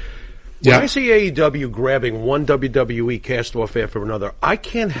 When I see AEW grabbing one WWE cast-off after another, I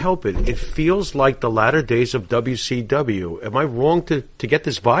can't help it. It feels like the latter days of WCW. Am I wrong to get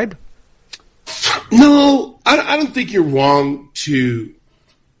this vibe? No, I don't think you're wrong to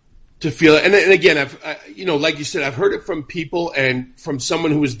feel it. And again, like you said, I've heard it from people and from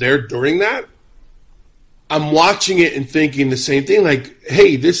someone who was there during that. I'm watching it and thinking the same thing. Like,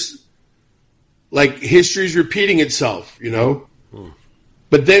 hey, history's repeating itself,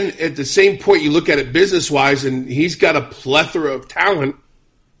 But then at the same point, you look at it business-wise, and he's got a plethora of talent,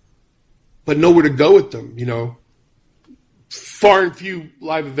 but nowhere to go with them, Far and few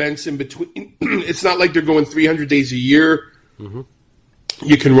live events in between. It's not like they're going 300 days a year. Mm-hmm.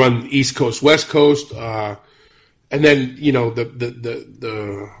 You can run East Coast, West Coast, and then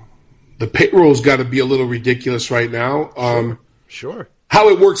the payroll's got to be a little ridiculous right now. Sure. How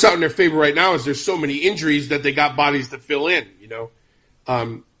it works out in their favor right now is there's so many injuries that they got bodies to fill in.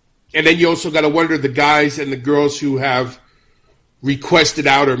 And then you also got to wonder the guys and the girls who have requested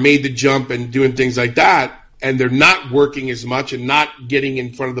out or made the jump and doing things like that. And they're not working as much and not getting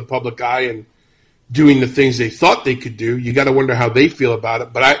in front of the public eye and doing the things they thought they could do. You got to wonder how they feel about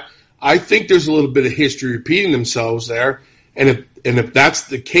it. But I think there's a little bit of history repeating themselves there. And if that's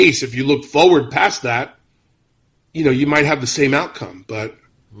the case, if you look forward past that, you might have the same outcome. But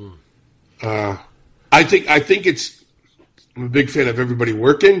I think I'm a big fan of everybody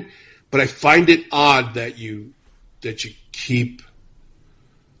working, but I find it odd that you keep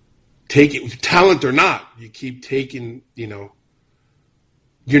taking, talent or not, you keep taking,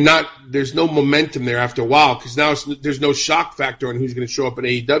 there's no momentum there after a while, because now there's no shock factor on who's going to show up in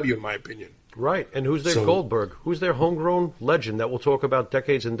AEW, in my opinion. Right, and who's their Goldberg? Who's their homegrown legend that we'll talk about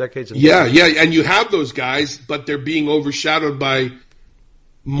decades and decades and decades? Yeah, and you have those guys, but they're being overshadowed by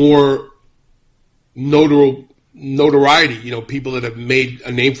more notoriety, people that have made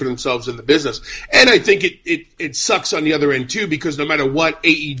a name for themselves in the business. And I think it sucks on the other end, too, because no matter what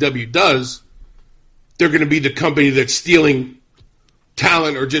AEW does, they're going to be the company that's stealing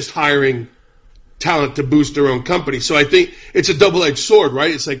talent or just hiring talent to boost their own company. So I think it's a double-edged sword,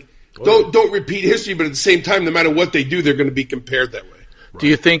 right? It's like, don't repeat history, but at the same time, no matter what they do, they're going to be compared that way. Right. Do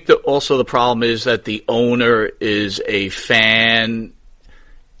you think that also the problem is that the owner is a fan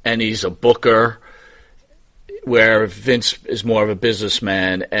and he's a booker, where Vince is more of a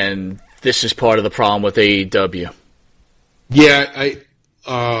businessman, and this is part of the problem with AEW? Yeah,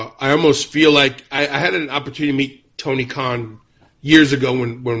 I almost feel like I had an opportunity to meet Tony Khan years ago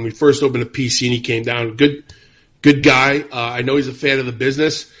when we first opened a PC and he came down. Good guy. I know he's a fan of the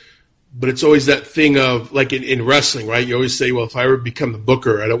business, but it's always that thing of, like in wrestling, right? You always say, well, if I ever become the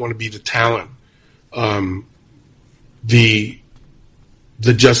booker, I don't want to be the talent. The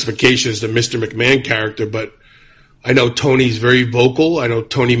justification is the Mr. McMahon character, but I know Tony's very vocal. I know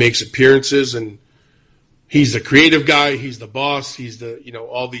Tony makes appearances, and he's the creative guy. He's the boss. He's the,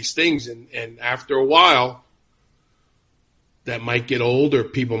 all these things. And after a while, that might get old, or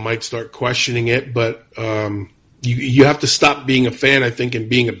people might start questioning it. But you have to stop being a fan, I think, and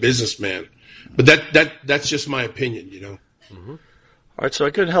being a businessman. But that's just my opinion, Mm-hmm. All right, so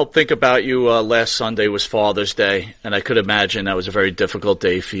I couldn't help think about you. Last Sunday was Father's Day, and I could imagine that was a very difficult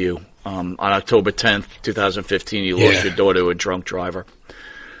day for you. On October 10th, 2015, you lost your daughter to a drunk driver.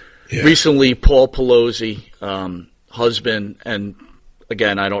 Yeah. Recently, Paul Pelosi, husband, and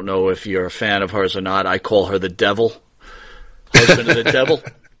again, I don't know if you're a fan of hers or not, I call her the devil, husband of the devil.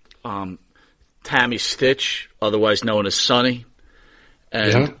 Tammy Stitch, otherwise known as Sonny,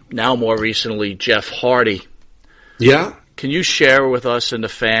 and now more recently, Jeff Hardy. Yeah. Can you share with us and the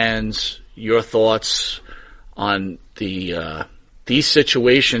fans your thoughts on these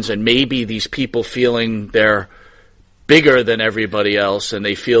situations, and maybe these people feeling they're bigger than everybody else and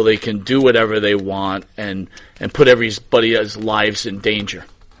they feel they can do whatever they want and put everybody's lives in danger?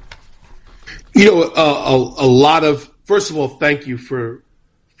 A lot of, first of all, thank you for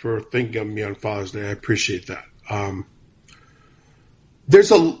thinking of me on Father's Day. I appreciate that. I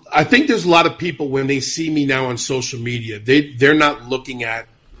think there's a lot of people, when they see me now on social media, they're not looking at,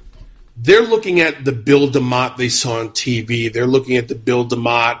 they're looking at the Bill DeMott they saw on TV. They're looking at the Bill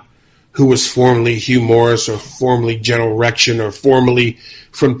DeMott who was formerly Hugh Morris, or formerly General Rection, or formerly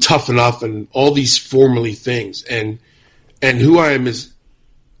from Tough Enough, and all these formerly things. And who I am is,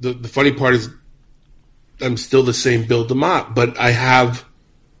 the funny part is, I'm still the same Bill DeMott, but I have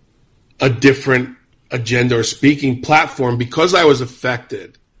a different agenda or speaking platform because I was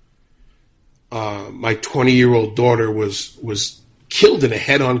affected. My 20-year-old daughter was killed in a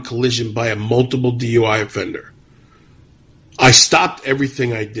head-on collision by a multiple DUI offender. I stopped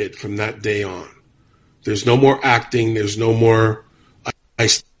everything I did from that day on. There's no more acting. There's no more. I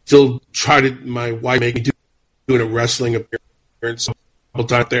still try to. My wife made me doing a wrestling appearance a couple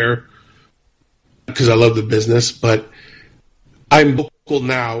times there because I love the business, but I'm vocal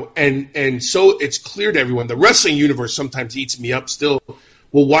now, and so it's clear to everyone. The wrestling universe sometimes eats me up still.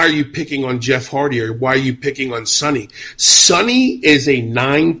 Well, why are you picking on Jeff Hardy, or why are you picking on Sonny? Sonny is a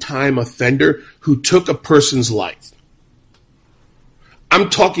 9-time offender who took a person's life. I'm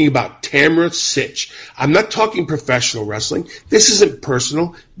talking about Tamara Sitch. I'm not talking professional wrestling. This isn't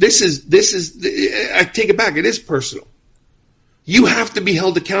personal. This is, I take it back. It is personal. You have to be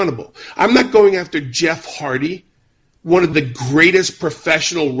held accountable. I'm not going after Jeff Hardy, one of the greatest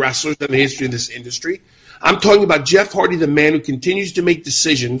professional wrestlers in the history of this industry. I'm talking about Jeff Hardy, the man who continues to make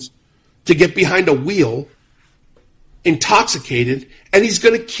decisions to get behind a wheel, intoxicated, and he's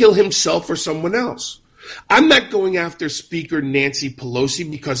going to kill himself or someone else. I'm not going after Speaker Nancy Pelosi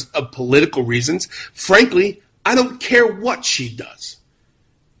because of political reasons. Frankly, I don't care what she does.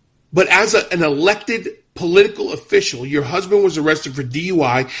 But as an elected political official, your husband was arrested for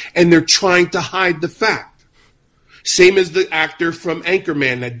DUI, and they're trying to hide the fact. Same as the actor from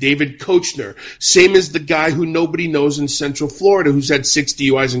Anchorman, that David Koechner. Same as the guy who nobody knows in Central Florida who's had 6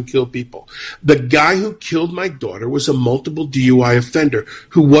 DUIs and killed people. The guy who killed my daughter was a multiple DUI offender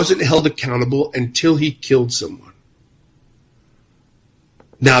who wasn't held accountable until he killed someone.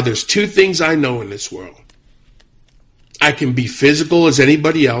 Now, there's 2 things I know in this world. I can be physical as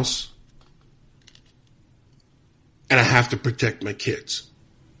anybody else, and I have to protect my kids.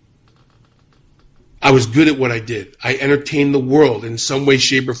 I was good at what I did. I entertained the world in some way,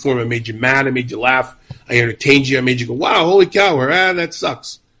 shape, or form. I made you mad. I made you laugh. I entertained you. I made you go, wow, holy cow, that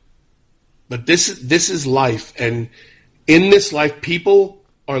sucks. But this is life. And in this life, people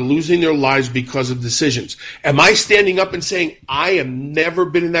are losing their lives because of decisions. Am I standing up and saying, I have never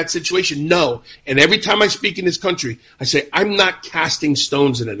been in that situation? No. And every time I speak in this country, I say, I'm not casting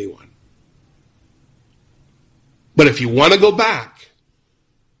stones at anyone. But if you want to go back,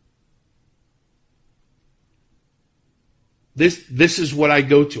 This is what I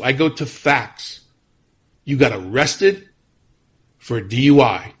go to. I go to facts. You got arrested for a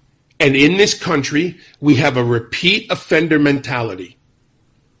DUI. And in this country, we have a repeat offender mentality.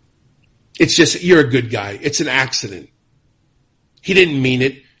 It's just, you're a good guy. It's an accident. He didn't mean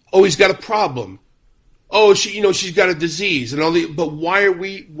it. Oh, he's got a problem. Oh, she's got a disease and all the, but why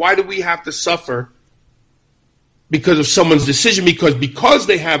do we have to suffer because of someone's decision? Because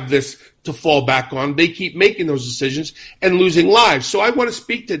they have this to fall back on, they keep making those decisions and losing lives. So I want to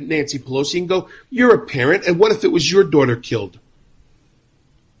speak to Nancy Pelosi and go, you're a parent, and what if it was your daughter killed?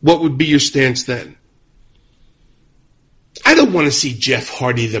 What would be your stance then? I don't want to see Jeff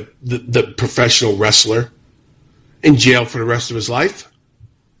Hardy, the professional wrestler, in jail for the rest of his life.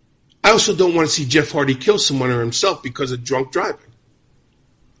 I also don't want to see Jeff Hardy kill someone or himself because of drunk driving.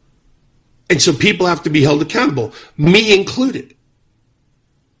 And so people have to be held accountable, me included.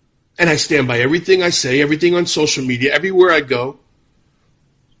 And I stand by everything I say, everything on social media, everywhere I go.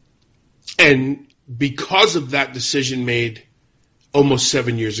 And because of that decision made almost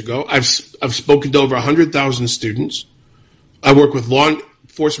 7 years ago, I've spoken to over 100,000 students. I work with law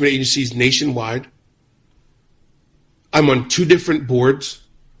enforcement agencies nationwide. I'm on 2 different boards.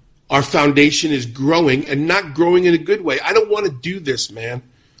 Our foundation is growing, and not growing in a good way. I don't want to do this, man.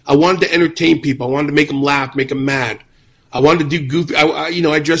 I wanted to entertain people. I wanted to make them laugh, make them mad. I wanted to do goofy.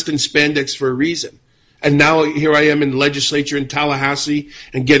 I dressed in spandex for a reason. And now here I am in the legislature in Tallahassee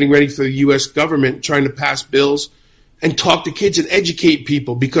and getting ready for the U.S. government, trying to pass bills and talk to kids and educate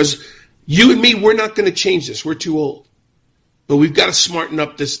people, because you and me, we're not going to change this. We're too old. But we've got to smarten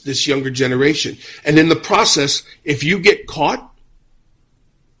up this younger generation. And in the process, if you get caught,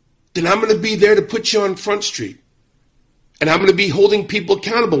 then I'm going to be there to put you on Front Street. And I'm going to be holding people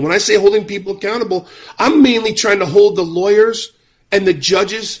accountable. When I say holding people accountable, I'm mainly trying to hold the lawyers and the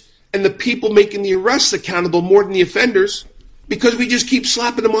judges and the people making the arrests accountable more than the offenders, because we just keep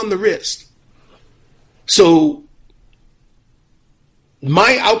slapping them on the wrist. So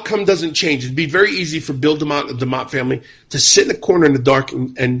my outcome doesn't change. It'd be very easy for Bill DeMott and the DeMott family to sit in a corner in the dark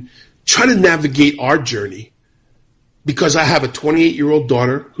and try to navigate our journey, because I have a 28-year-old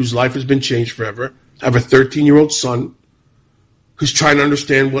daughter whose life has been changed forever. I have a 13-year-old son who's trying to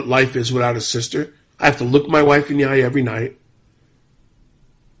understand what life is without a sister. I have to look my wife in the eye every night.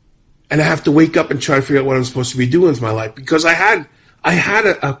 And I have to wake up and try to figure out what I'm supposed to be doing with my life, because I had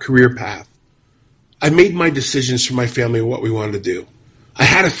a career path. I made my decisions for my family and what we wanted to do. I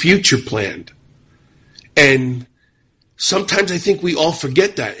had a future planned. And sometimes I think we all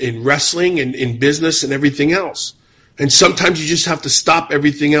forget that in wrestling and in business and everything else. And sometimes you just have to stop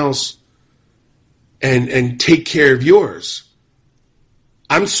everything else and take care of yours.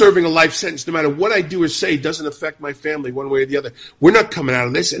 I'm serving a life sentence. No matter what I do or say, it doesn't affect my family one way or the other. We're not coming out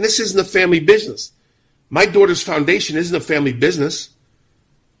of this, and this isn't a family business. My daughter's foundation isn't a family business.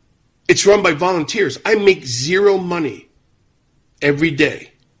 It's run by volunteers. I make zero money every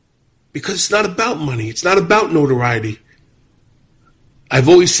day because it's not about money. It's not about notoriety. I've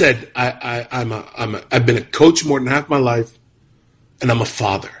always said I've been a coach more than half my life, and I'm a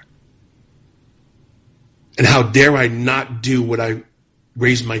father. And how dare I not do what I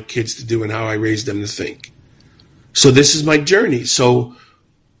raised my kids to do and how I raised them to think. So this is my journey. So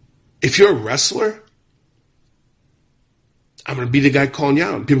if you're a wrestler, I'm going to be the guy calling you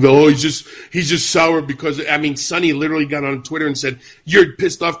out. And people go, oh, he's just sour because, Sonny literally got on Twitter and said, you're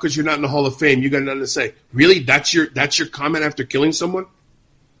pissed off because you're not in the Hall of Fame. You got nothing to say. Really? That's your comment after killing someone?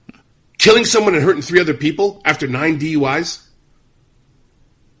 Killing someone and hurting 3 other people after 9 DUIs?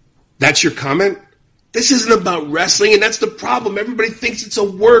 That's your comment? This isn't about wrestling, and that's the problem. Everybody thinks it's a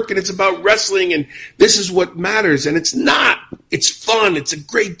work and it's about wrestling, and this is what matters, and it's not. It's fun. It's a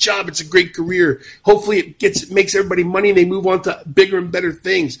great job. It's a great career. Hopefully it makes everybody money and they move on to bigger and better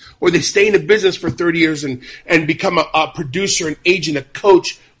things, or they stay in the business for 30 years and become a producer, an agent, a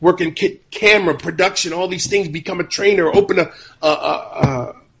coach, work in camera, production, all these things, become a trainer, open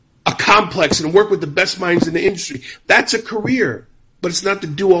a complex and work with the best minds in the industry. That's a career, but it's not the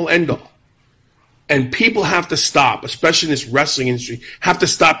do-all, end-all. And people have to stop, especially in this wrestling industry, have to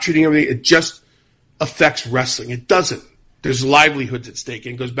stop treating everything. It just affects wrestling. It doesn't. There's livelihoods at stake.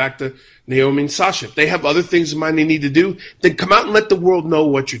 And it goes back to Naomi and Sasha. If they have other things in mind they need to do, then come out and let the world know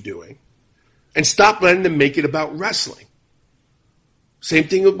what you're doing. And stop letting them make it about wrestling. Same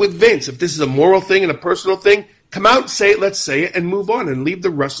thing with Vince. If this is a moral thing and a personal thing, come out and say it, let's say it, and move on and leave the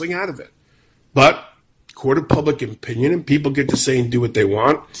wrestling out of it. But court of public opinion, and people get to say and do what they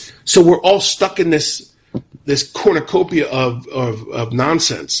want. So we're all stuck in this cornucopia of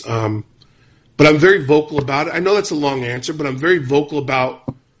nonsense. But I'm very vocal about it. I know that's a long answer, but I'm very vocal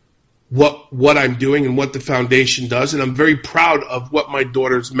about what I'm doing and what the foundation does, and I'm very proud of what my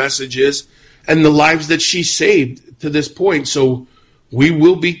daughter's message is and the lives that she saved to this point. So we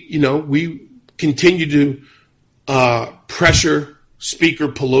will be, we continue to pressure Speaker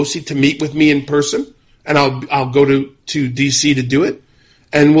Pelosi to meet with me in person. And I'll go to D.C. to do it.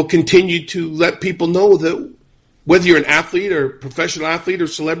 And we'll continue to let people know that whether you're an athlete or professional athlete or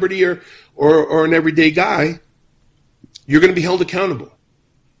celebrity or an everyday guy, you're going to be held accountable.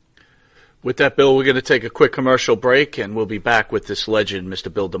 With that, Bill, we're going to take a quick commercial break, and we'll be back with this legend,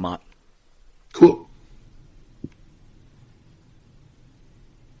 Mr. Bill DeMott. Cool.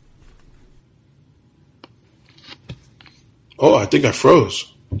 Oh, I think I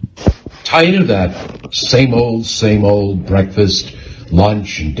froze. Tired of that same old breakfast,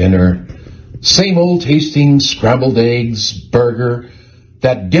 lunch, and dinner, same old tasting scrambled eggs, burger,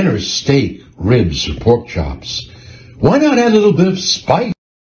 that dinner steak, ribs, or pork chops. Why not add a little bit of spice?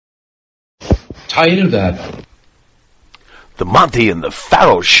 Tired of that. The Monty and the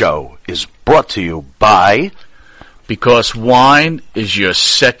Pharaoh Show is brought to you by... Because wine is your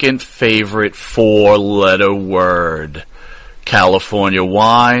second favorite four-letter word. California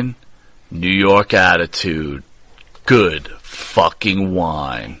wine, New York attitude. Good fucking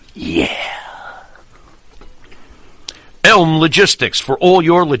wine. Yeah. Elm Logistics. For all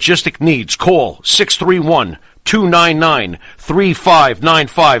your logistic needs, call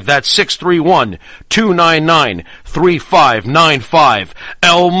 631-299-3595. That's 631-299-3595.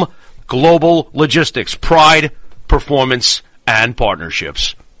 Elm Global Logistics. Pride, performance, and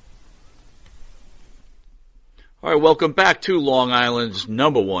partnerships. All right, welcome back to Long Island's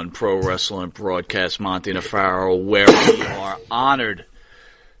 #1 pro wrestling broadcast, Monty Nefaro, where we are honored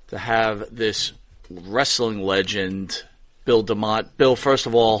to have this wrestling legend, Bill DeMott. Bill, first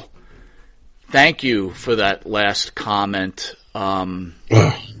of all, thank you for that last comment.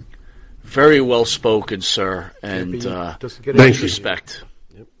 Very well spoken, sir, and much respect.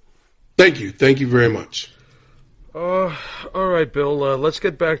 Yep. Thank you. Thank you very much. All right, Bill, let's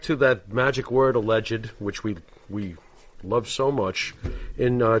get back to that magic word, alleged, which we love so much.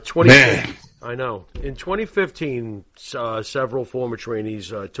 In 2015, I know. In 2015, several former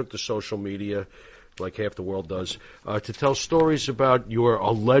trainees took to social media, like half the world does, to tell stories about your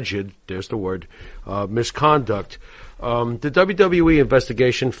alleged, there's the word, misconduct. The WWE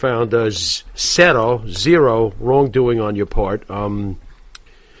investigation found zero wrongdoing on your part,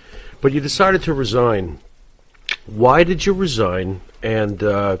 but you decided to resign. Why did you resign? And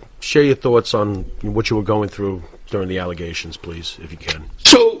share your thoughts on what you were going through during the allegations, please, if you can.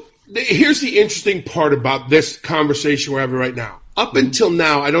 So here's the interesting part about this conversation we're having right now. Up until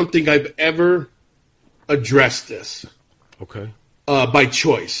now, I don't think I've ever addressed this. Okay. By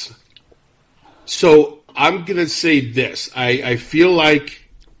choice. So I'm going to say this. I feel like,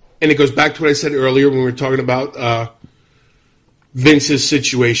 and it goes back to what I said earlier when we were talking about Vince's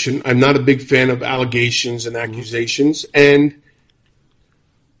situation. I'm not a big fan of allegations and accusations, and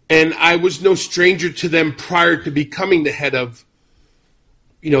I was no stranger to them prior to becoming the head of,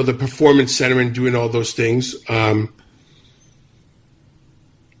 the Performance Center and doing all those things. I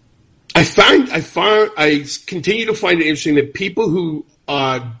continue to find it interesting that people who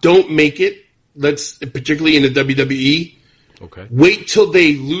don't make it, particularly in the WWE, wait till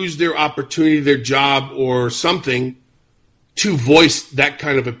they lose their opportunity, their job, or something to voice that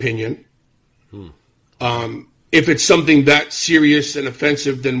kind of opinion. If it's something that serious and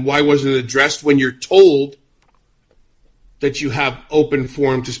offensive, then why wasn't it addressed when you're told that you have open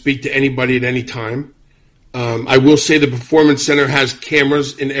forum to speak to anybody at any time? I will say the Performance Center has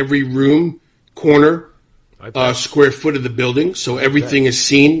cameras in every room corner square foot of the building, so everything is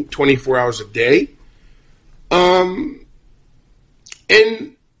seen 24 hours a day. And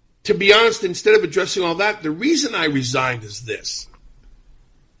to be honest, instead of addressing all that, the reason I resigned is this.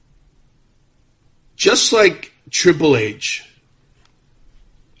 Just like Triple H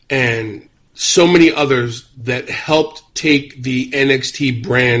and so many others that helped take the NXT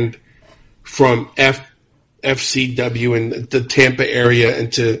brand from FCW and the Tampa area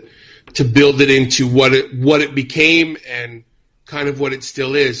and to build it into what it became and kind of what it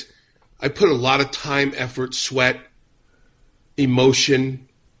still is. I put a lot of time, effort, sweat, emotion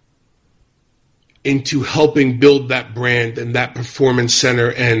into helping build that brand and that performance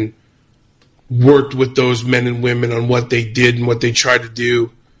center, and worked with those men and women on what they did and what they tried to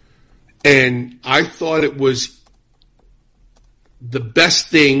do. And I thought it was the best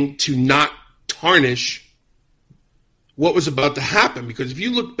thing to not tarnish what was about to happen. Because if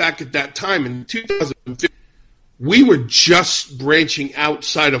you look back at that time in 2015, we were just branching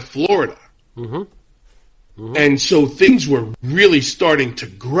outside of Florida. Mm-hmm. Mm-hmm. And so things were really starting to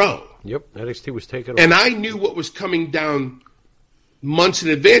grow. Yep, NXT was taken over. And I knew what was coming down months in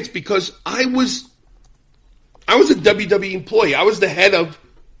advance because I was a WWE employee. I was the head of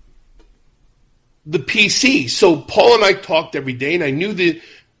the PC. So Paul and I talked every day, and I knew the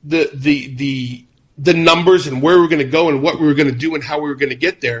numbers and where we were going to go and what we were going to do and how we were going to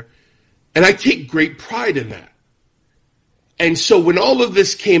get there. And I take great pride in that. And so when all of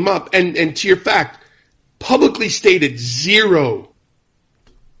this came up, and to your fact, publicly stated zero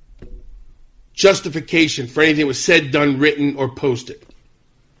justification for anything that was said, done, written, or posted.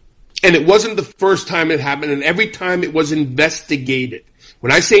 And it wasn't the first time it happened, and every time it was investigated.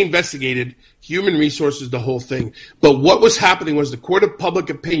 When I say investigated, human resources, the whole thing. But what was happening was the court of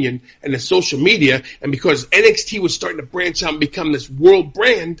public opinion and the social media, and because NXT was starting to branch out and become this world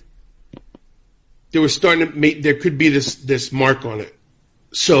brand, there was starting to make, there could be this mark on it.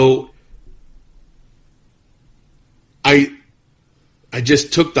 So I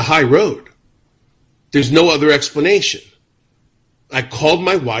just took the high road. There's no other explanation. I called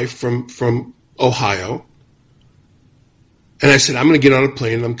my wife from Ohio, and I said, I'm going to get on a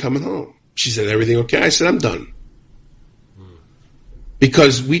plane and I'm coming home. She said, everything okay? I said, I'm done.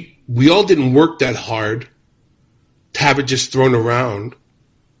 Because we all didn't work that hard to have it just thrown around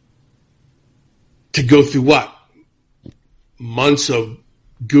to go through what? Months of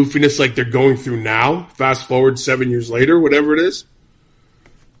goofiness like they're going through now, fast forward 7 years later, whatever it is.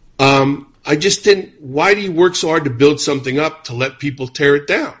 I just didn't. Why do you work so hard to build something up to let people tear it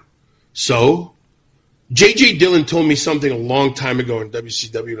down? So, J.J. Dillon told me something a long time ago in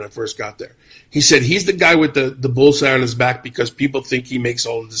WCW when I first got there. He said he's the guy with the bullseye on his back because people think he makes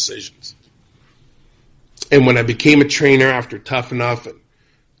all the decisions. And when I became a trainer after Tough Enough and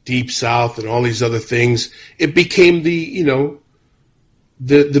Deep South and all these other things, it became the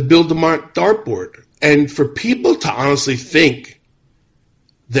Bill DeMott dartboard. And for people to honestly think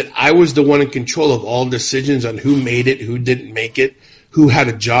that I was the one in control of all decisions on who made it, who didn't make it, who had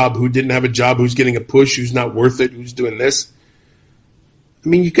a job, who didn't have a job, who's getting a push, who's not worth it, who's doing this. I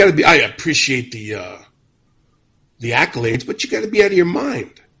mean, you got to be. I appreciate the accolades, but you got to be out of your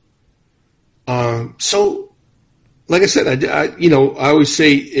mind. So, like I said, I always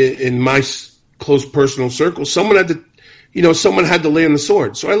say in my close personal circle, someone had to lay on the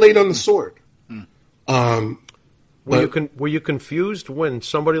sword. So I laid on the sword. Were you confused when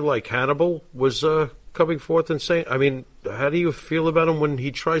somebody like Hannibal was coming forth and saying? I mean, how do you feel about him when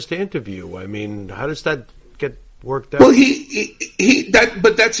he tries to interview? I mean, how does that get worked out? Well,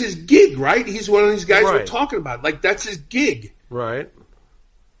 but that's his gig, right? He's one of these guys we're talking about. Like, that's his gig, right?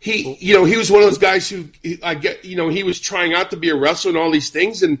 He was one of those guys who he was trying out to be a wrestler and all these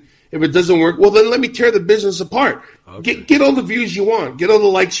things, and if it doesn't work, well, then let me tear the business apart. Okay. Get all the views you want, get all the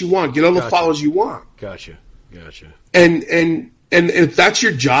likes you want, get all the follows you want. Gotcha. And if that's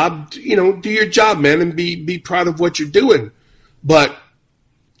your job, do your job, man, and be proud of what you're doing. But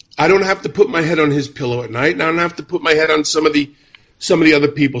I don't have to put my head on his pillow at night, and I don't have to put my head on some of the other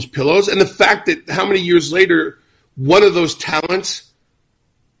people's pillows. And the fact that how many years later, one of those talents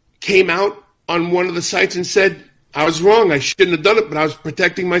came out on one of the sites and said, I was wrong, I shouldn't have done it, but I was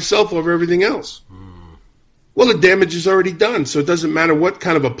protecting myself over everything else. Well, the damage is already done, so it doesn't matter what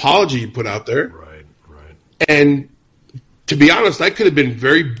kind of apology you put out there. Right. And to be honest, I could have been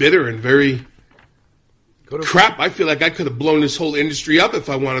very bitter and very crap. I feel like I could have blown this whole industry up if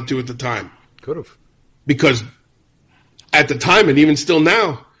I wanted to at the time. Could have. Because at the time, and even still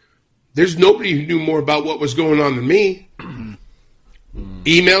now, there's nobody who knew more about what was going on than me.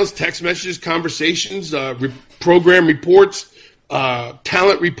 Emails, text messages, conversations, program reports,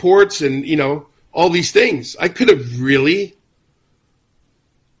 talent reports and, all these things. I could have really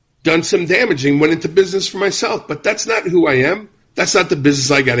done some damage and went into business for myself, but that's not who I am. That's not the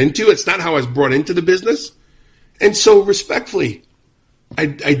business I got into. It's not how I was brought into the business. And so respectfully, I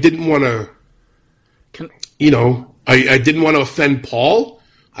didn't want to, I didn't want to offend Paul.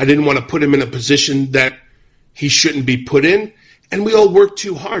 I didn't want to put him in a position that he shouldn't be put in. And we all worked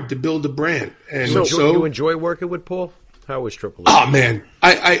too hard to build a brand. And so you enjoy working with Paul? How was Triple H? Oh, man.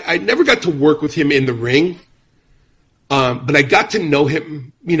 I never got to work with him in the ring. But I got to know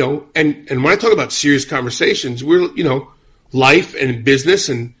him, and when I talk about serious conversations, we're, life and business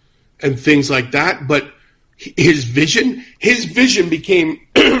and things like that. But his vision became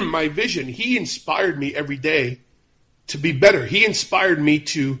my vision. He inspired me every day to be better. He inspired me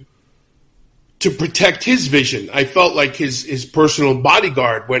to protect his vision. I felt like his personal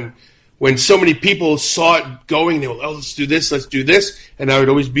bodyguard when so many people saw it going, they were, oh, let's do this. And I would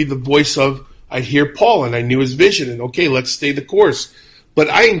always be the voice of, I'd hear Paul and I knew his vision and okay, let's stay the course. But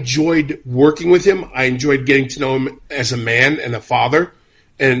I enjoyed working with him. I enjoyed getting to know him as a man and a father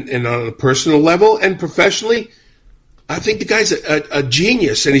and on a personal level and professionally. I think the guy's a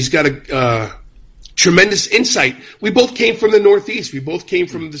genius and he's got a tremendous insight. We both came from the Northeast. We both came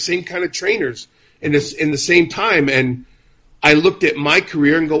from the same kind of trainers in the same time. And I looked at my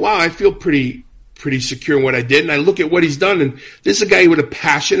career and go, wow, I feel pretty secure in what I did. And I look at what he's done, and this is a guy with a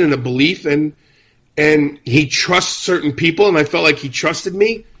passion and a belief, and he trusts certain people, and I felt like he trusted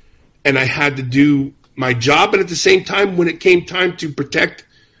me, and I had to do my job. And at the same time, when it came time to protect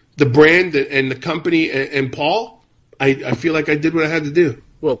the brand and the company and Paul, I feel like I did what I had to do.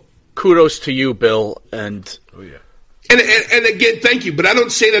 Well, kudos to you, Bill. And and again, thank you. But I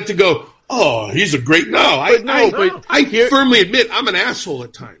don't say that to go, oh, he's a great... I firmly admit I'm an asshole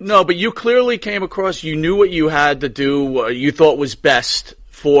at times. No, but you clearly came across, you knew what you had to do, what you thought was best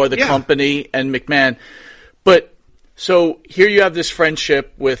for the company and McMahon. But, so here you have this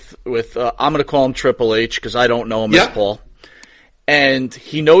friendship with I'm going to call him Triple H because I don't know him as Paul. And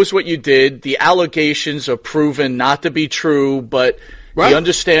he knows what you did. The allegations are proven not to be true, but he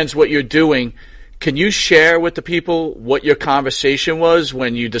understands what you're doing. Can you share with the people what your conversation was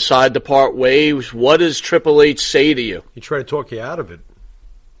when you decide to part ways? What does Triple H say to you? He tried to talk you out of it.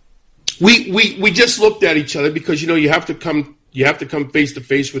 We just looked at each other because you have to come face to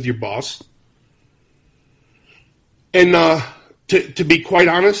face with your boss. And to be quite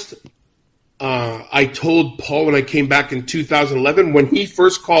honest, I told Paul when I came back in 2011 when he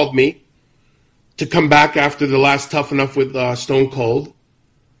first called me to come back after the last Tough Enough with Stone Cold.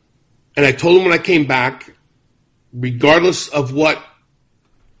 And I told him when I came back, regardless of what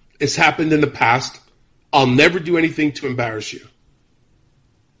has happened in the past, I'll never do anything to embarrass you.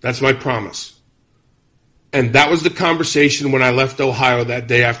 That's my promise. And that was the conversation when I left Ohio that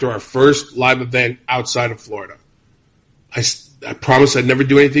day after our first live event outside of Florida. I promised I'd never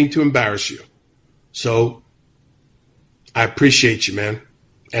do anything to embarrass you. So I appreciate you, man.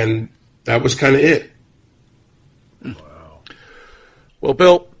 And that was kind of it. Wow. Well,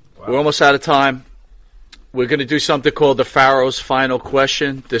 Bill, we're almost out of time. We're going to do something called the Pharaoh's Final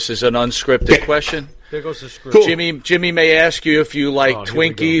Question. This is an unscripted question. There goes the script. Cool. Jimmy may ask you if you like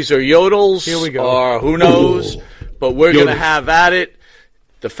Twinkies or Yodels. Here we go. Or who knows. Ooh. But we're going to have at it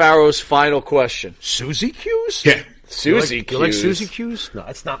the Pharaoh's Final Question. Suzy Q's? Yeah. Suzy Q's. You like Suzy Q's? No,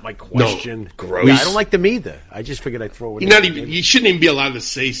 that's not my question. No. Gross. Yeah, I don't like them either. I just figured I'd throw it in. You shouldn't even be allowed to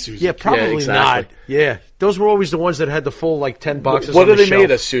say Suzy. Yeah, probably not. Yeah. Those were always the ones that had the full, 10 boxes What on are they shelf.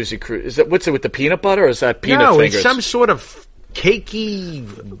 made of, Suzy Q's? What's it with the peanut butter, or is that peanut fingers? No, it's some sort of cakey,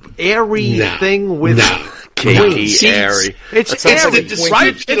 airy thing with... Cakey, airy. It's airy,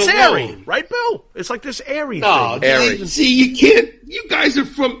 right? It's airy, right, Bill? It's like this airy thing. Airy. See, you can't... You guys are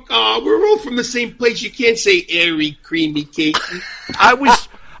from... we're all from the same place. You can't say airy, creamy, cakey.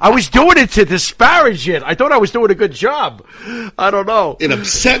 I was doing it to disparage it. I thought I was doing a good job. I don't know. It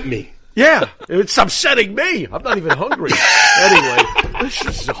upset me. Yeah, it's upsetting me. I'm not even hungry. Anyway, this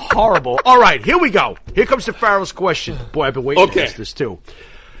is horrible. All right, here we go. Here comes the Pharaoh's question. Boy, I've been waiting to ask this too.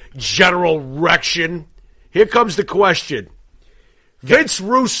 General Rection. Here comes the question. Vince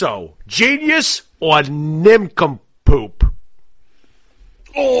Russo, genius or nincompoop?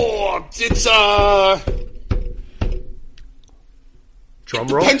 Oh, it's Drum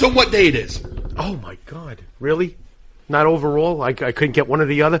roll. Depends on what day it is. Oh my God! Really? Not overall? I couldn't get one or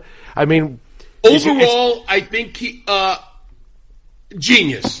the other. I mean, overall, I think he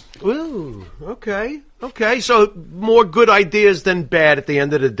genius. Ooh, okay. So more good ideas than bad at the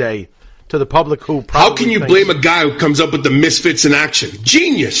end of the day. to the public who probably How can you blame a guy who comes up with the misfits in action?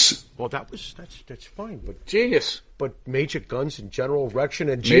 Genius. Well, that's fine, but Genius. But Major Guns and General Erection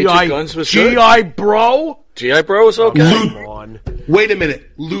and Major GI Guns was GI Bro. GI Bro was okay. Come on. Wait a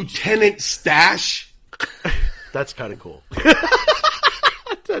minute, Lieutenant Stash. That's kind of cool.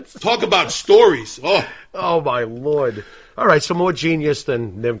 Talk about stories. Oh my Lord. All right, so more genius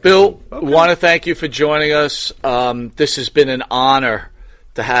than Nimkin. Bill, want to thank you for joining us. This has been an honor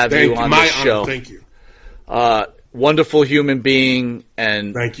to have you on this show. Thank you. Wonderful human being,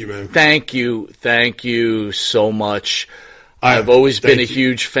 and thank you, man. Thank you so much. I've always been a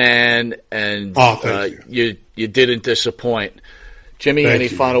huge fan, and you didn't disappoint. Jimmy, any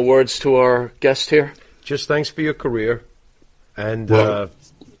final words to our guest here? Just thanks for your career, and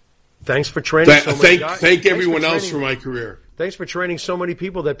thanks for training so many guys. Thank everyone else for my career. Thanks for training so many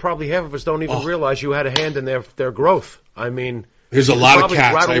people that probably half of us don't even realize you had a hand in their growth. I mean, there's a lot of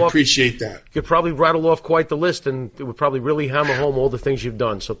cats. I appreciate that. You could probably rattle off quite the list, and it would probably really hammer home all the things you've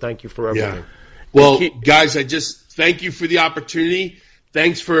done. So thank you for everything. Yeah. Well, guys, I just thank you for the opportunity.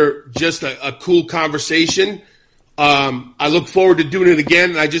 Thanks for just a cool conversation. I look forward to doing it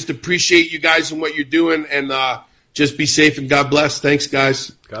again, and I just appreciate you guys and what you're doing, and just be safe and God bless. Thanks,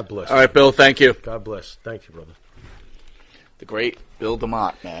 guys. God bless. All right, Bill, thank you. God bless. Thank you, brother. The great Bill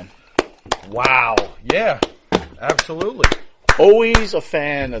DeMott, man. Wow. Yeah, absolutely. Always a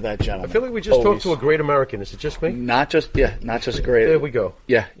fan of that gentleman. I feel like we just talked to a great American. Is it just me? Not just great. There we go.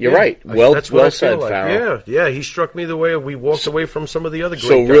 Yeah, you're right. Well said, like. Farrell. Yeah, he struck me the way we walked away from some of the other great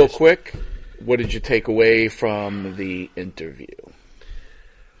guys. So real quick, what did you take away from the interview?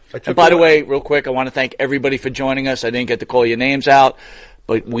 And by the way, real quick, I want to thank everybody for joining us. I didn't get to call your names out,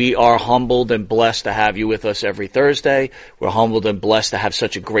 but we are humbled and blessed to have you with us every Thursday. We're humbled and blessed to have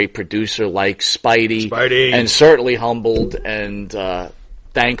such a great producer like Spidey. And certainly humbled and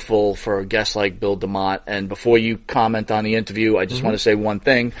thankful for a guest like Bill DeMott. And before you comment on the interview, I just want to say one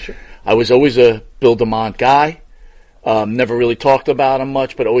thing. Sure. I was always a Bill DeMott guy. Never really talked about him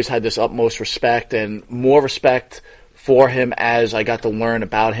much, but always had this utmost respect, and more respect for him as I got to learn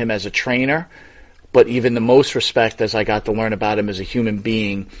about him as a trainer, but even the most respect as I got to learn about him as a human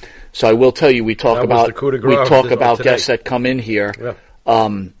being. So I will tell you, we talk about guests that come in here. Yeah.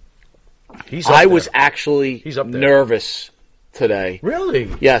 I was actually nervous today.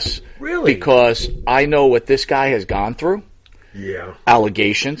 Really? Yes. Really? Because I know what this guy has gone through. Yeah.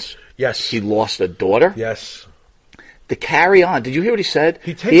 Allegations. Yes. He lost a daughter. Yes. To carry on. Did you hear what he said?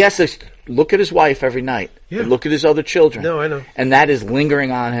 He has to look at his wife every night. Yeah. And look at his other children. No, I know. And that is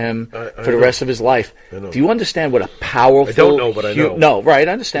lingering on him for the rest of his life. Do you understand what a powerful... I don't know, but I know. No, right,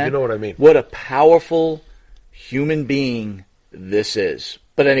 I understand. You know what I mean. What a powerful human being this is.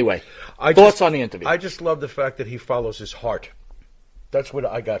 But anyway, thoughts on the interview. I just love the fact that he follows his heart. That's what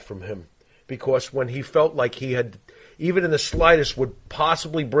I got from him. Because when he felt like he had, even in the slightest, would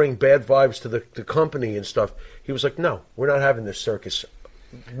possibly bring bad vibes to the company and stuff, he was like, no, we're not having this circus.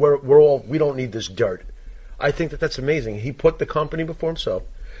 We don't need this dirt. I think that's amazing. He put the company before himself.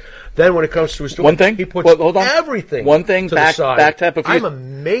 Then when it comes to his daughter, he puts everything. One thing to back the side. Back to that I'm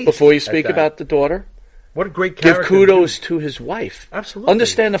amazed. Before you speak about the daughter, what a great character. Give kudos to his wife. Absolutely.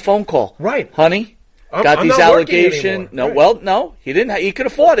 Understand the phone call. Right. Honey, got these allegations. No, right. Well, no, he didn't. He could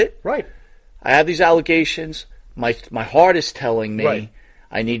afford it. Right. I have these allegations. My heart is telling me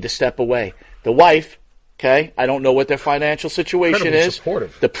I need to step away. The wife, okay, I don't know what their financial situation is.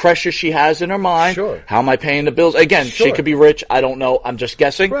 Supportive. The pressure she has in her mind. Sure. How am I paying the bills? Again, she could be rich. I don't know. I'm just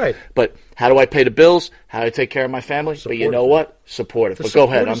guessing. Right. But how do I pay the bills? How do I take care of my family? But you know what? Supportive. But go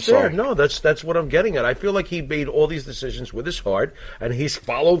ahead. I'm sorry. No, that's what I'm getting at. I feel like he made all these decisions with his heart, and he's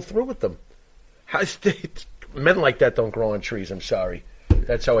followed through with them. Men like that don't grow on trees. I'm sorry.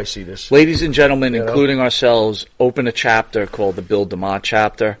 That's how I see this. Ladies and gentlemen, including ourselves, open a chapter called the Bill DeMott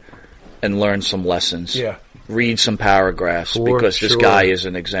chapter and learn some lessons. Yeah. Read some paragraphs because this guy is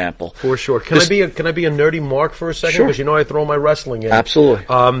an example. For sure. Can I be a nerdy mark for a second? Sure. Because you know I throw my wrestling in. Absolutely.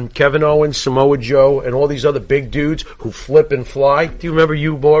 Kevin Owens, Samoa Joe, and all these other big dudes who flip and fly. Do you remember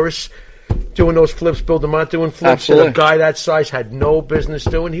you, Boris, doing those flips? Bill DeMott doing flips. Absolutely. And a guy that size had no business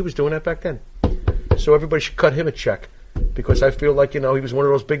doing. He was doing that back then. So everybody should cut him a check. Because I feel like, he was one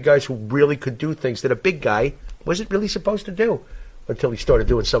of those big guys who really could do things that a big guy wasn't really supposed to do until he started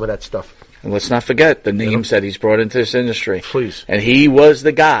doing some of that stuff. And let's not forget the names that he's brought into this industry. Please. And he was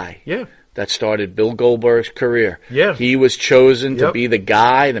the guy Yeah. that started Bill Goldberg's career. Yeah. He was chosen to be the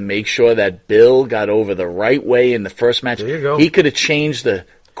guy to make sure that Bill got over the right way in the first match. There you go. He could have changed the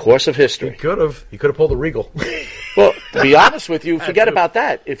course of history. He could have. He could have pulled a Regal. Well, to be honest with you, forget about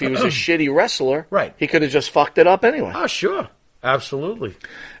that. If he was a shitty wrestler, right, he could have just fucked it up anyway. Oh, sure. Absolutely.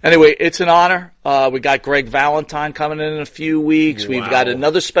 Anyway, it's an honor. We got Greg Valentine coming in a few weeks. We've got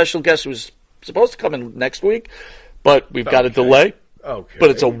another special guest who's supposed to come in next week, but we've got a delay. Okay. But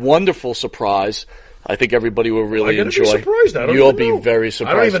it's a wonderful surprise. I think everybody will really enjoy. Be surprised. You'll be very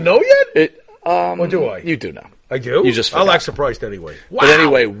surprised. I don't even know yet? Or do I? You do know. I do? You just forgot. I'll act surprised anyway. Wow. But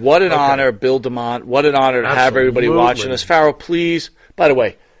anyway, what an honor, Bill DeMont. What an honor to have everybody watching us. Farrell, please. By the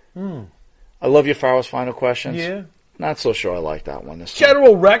way, I love your Farrell's final questions. Yeah. Not so sure I like that one this time.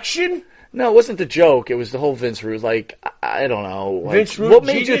 General Erection? No, it wasn't the joke. It was the whole Vince Rude. Like, I don't know. Like, Vince Rude, what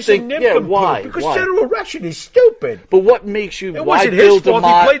made you think? Yeah, why? Because why? General Erection is stupid. But what makes you? It why wasn't Bill his fault.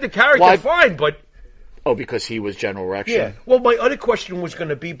 DeMont, He played the character fine, but. Oh, because he was General Erection. Yeah. Well, my other question was going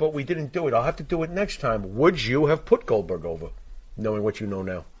to be, but we didn't do it. I'll have to do it next time. Would you have put Goldberg over, knowing what you know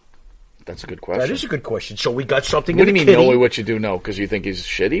now? That's a good question. That is a good question. So we got something. What do in you the mean, kitty. knowing what you do know? Because you think he's a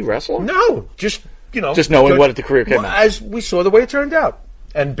shitty wrestler? No, just just knowing what the career came out. As we saw the way it turned out,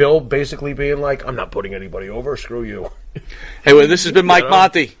 and Bill basically being like, "I'm not putting anybody over. Screw you." Hey, well, this has been Mike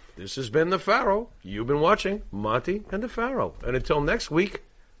Monty. This has been the Pharaoh. You've been watching Monty and the Pharaoh. And until next week,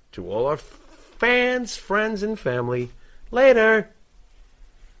 to all our fans, friends, and family, later.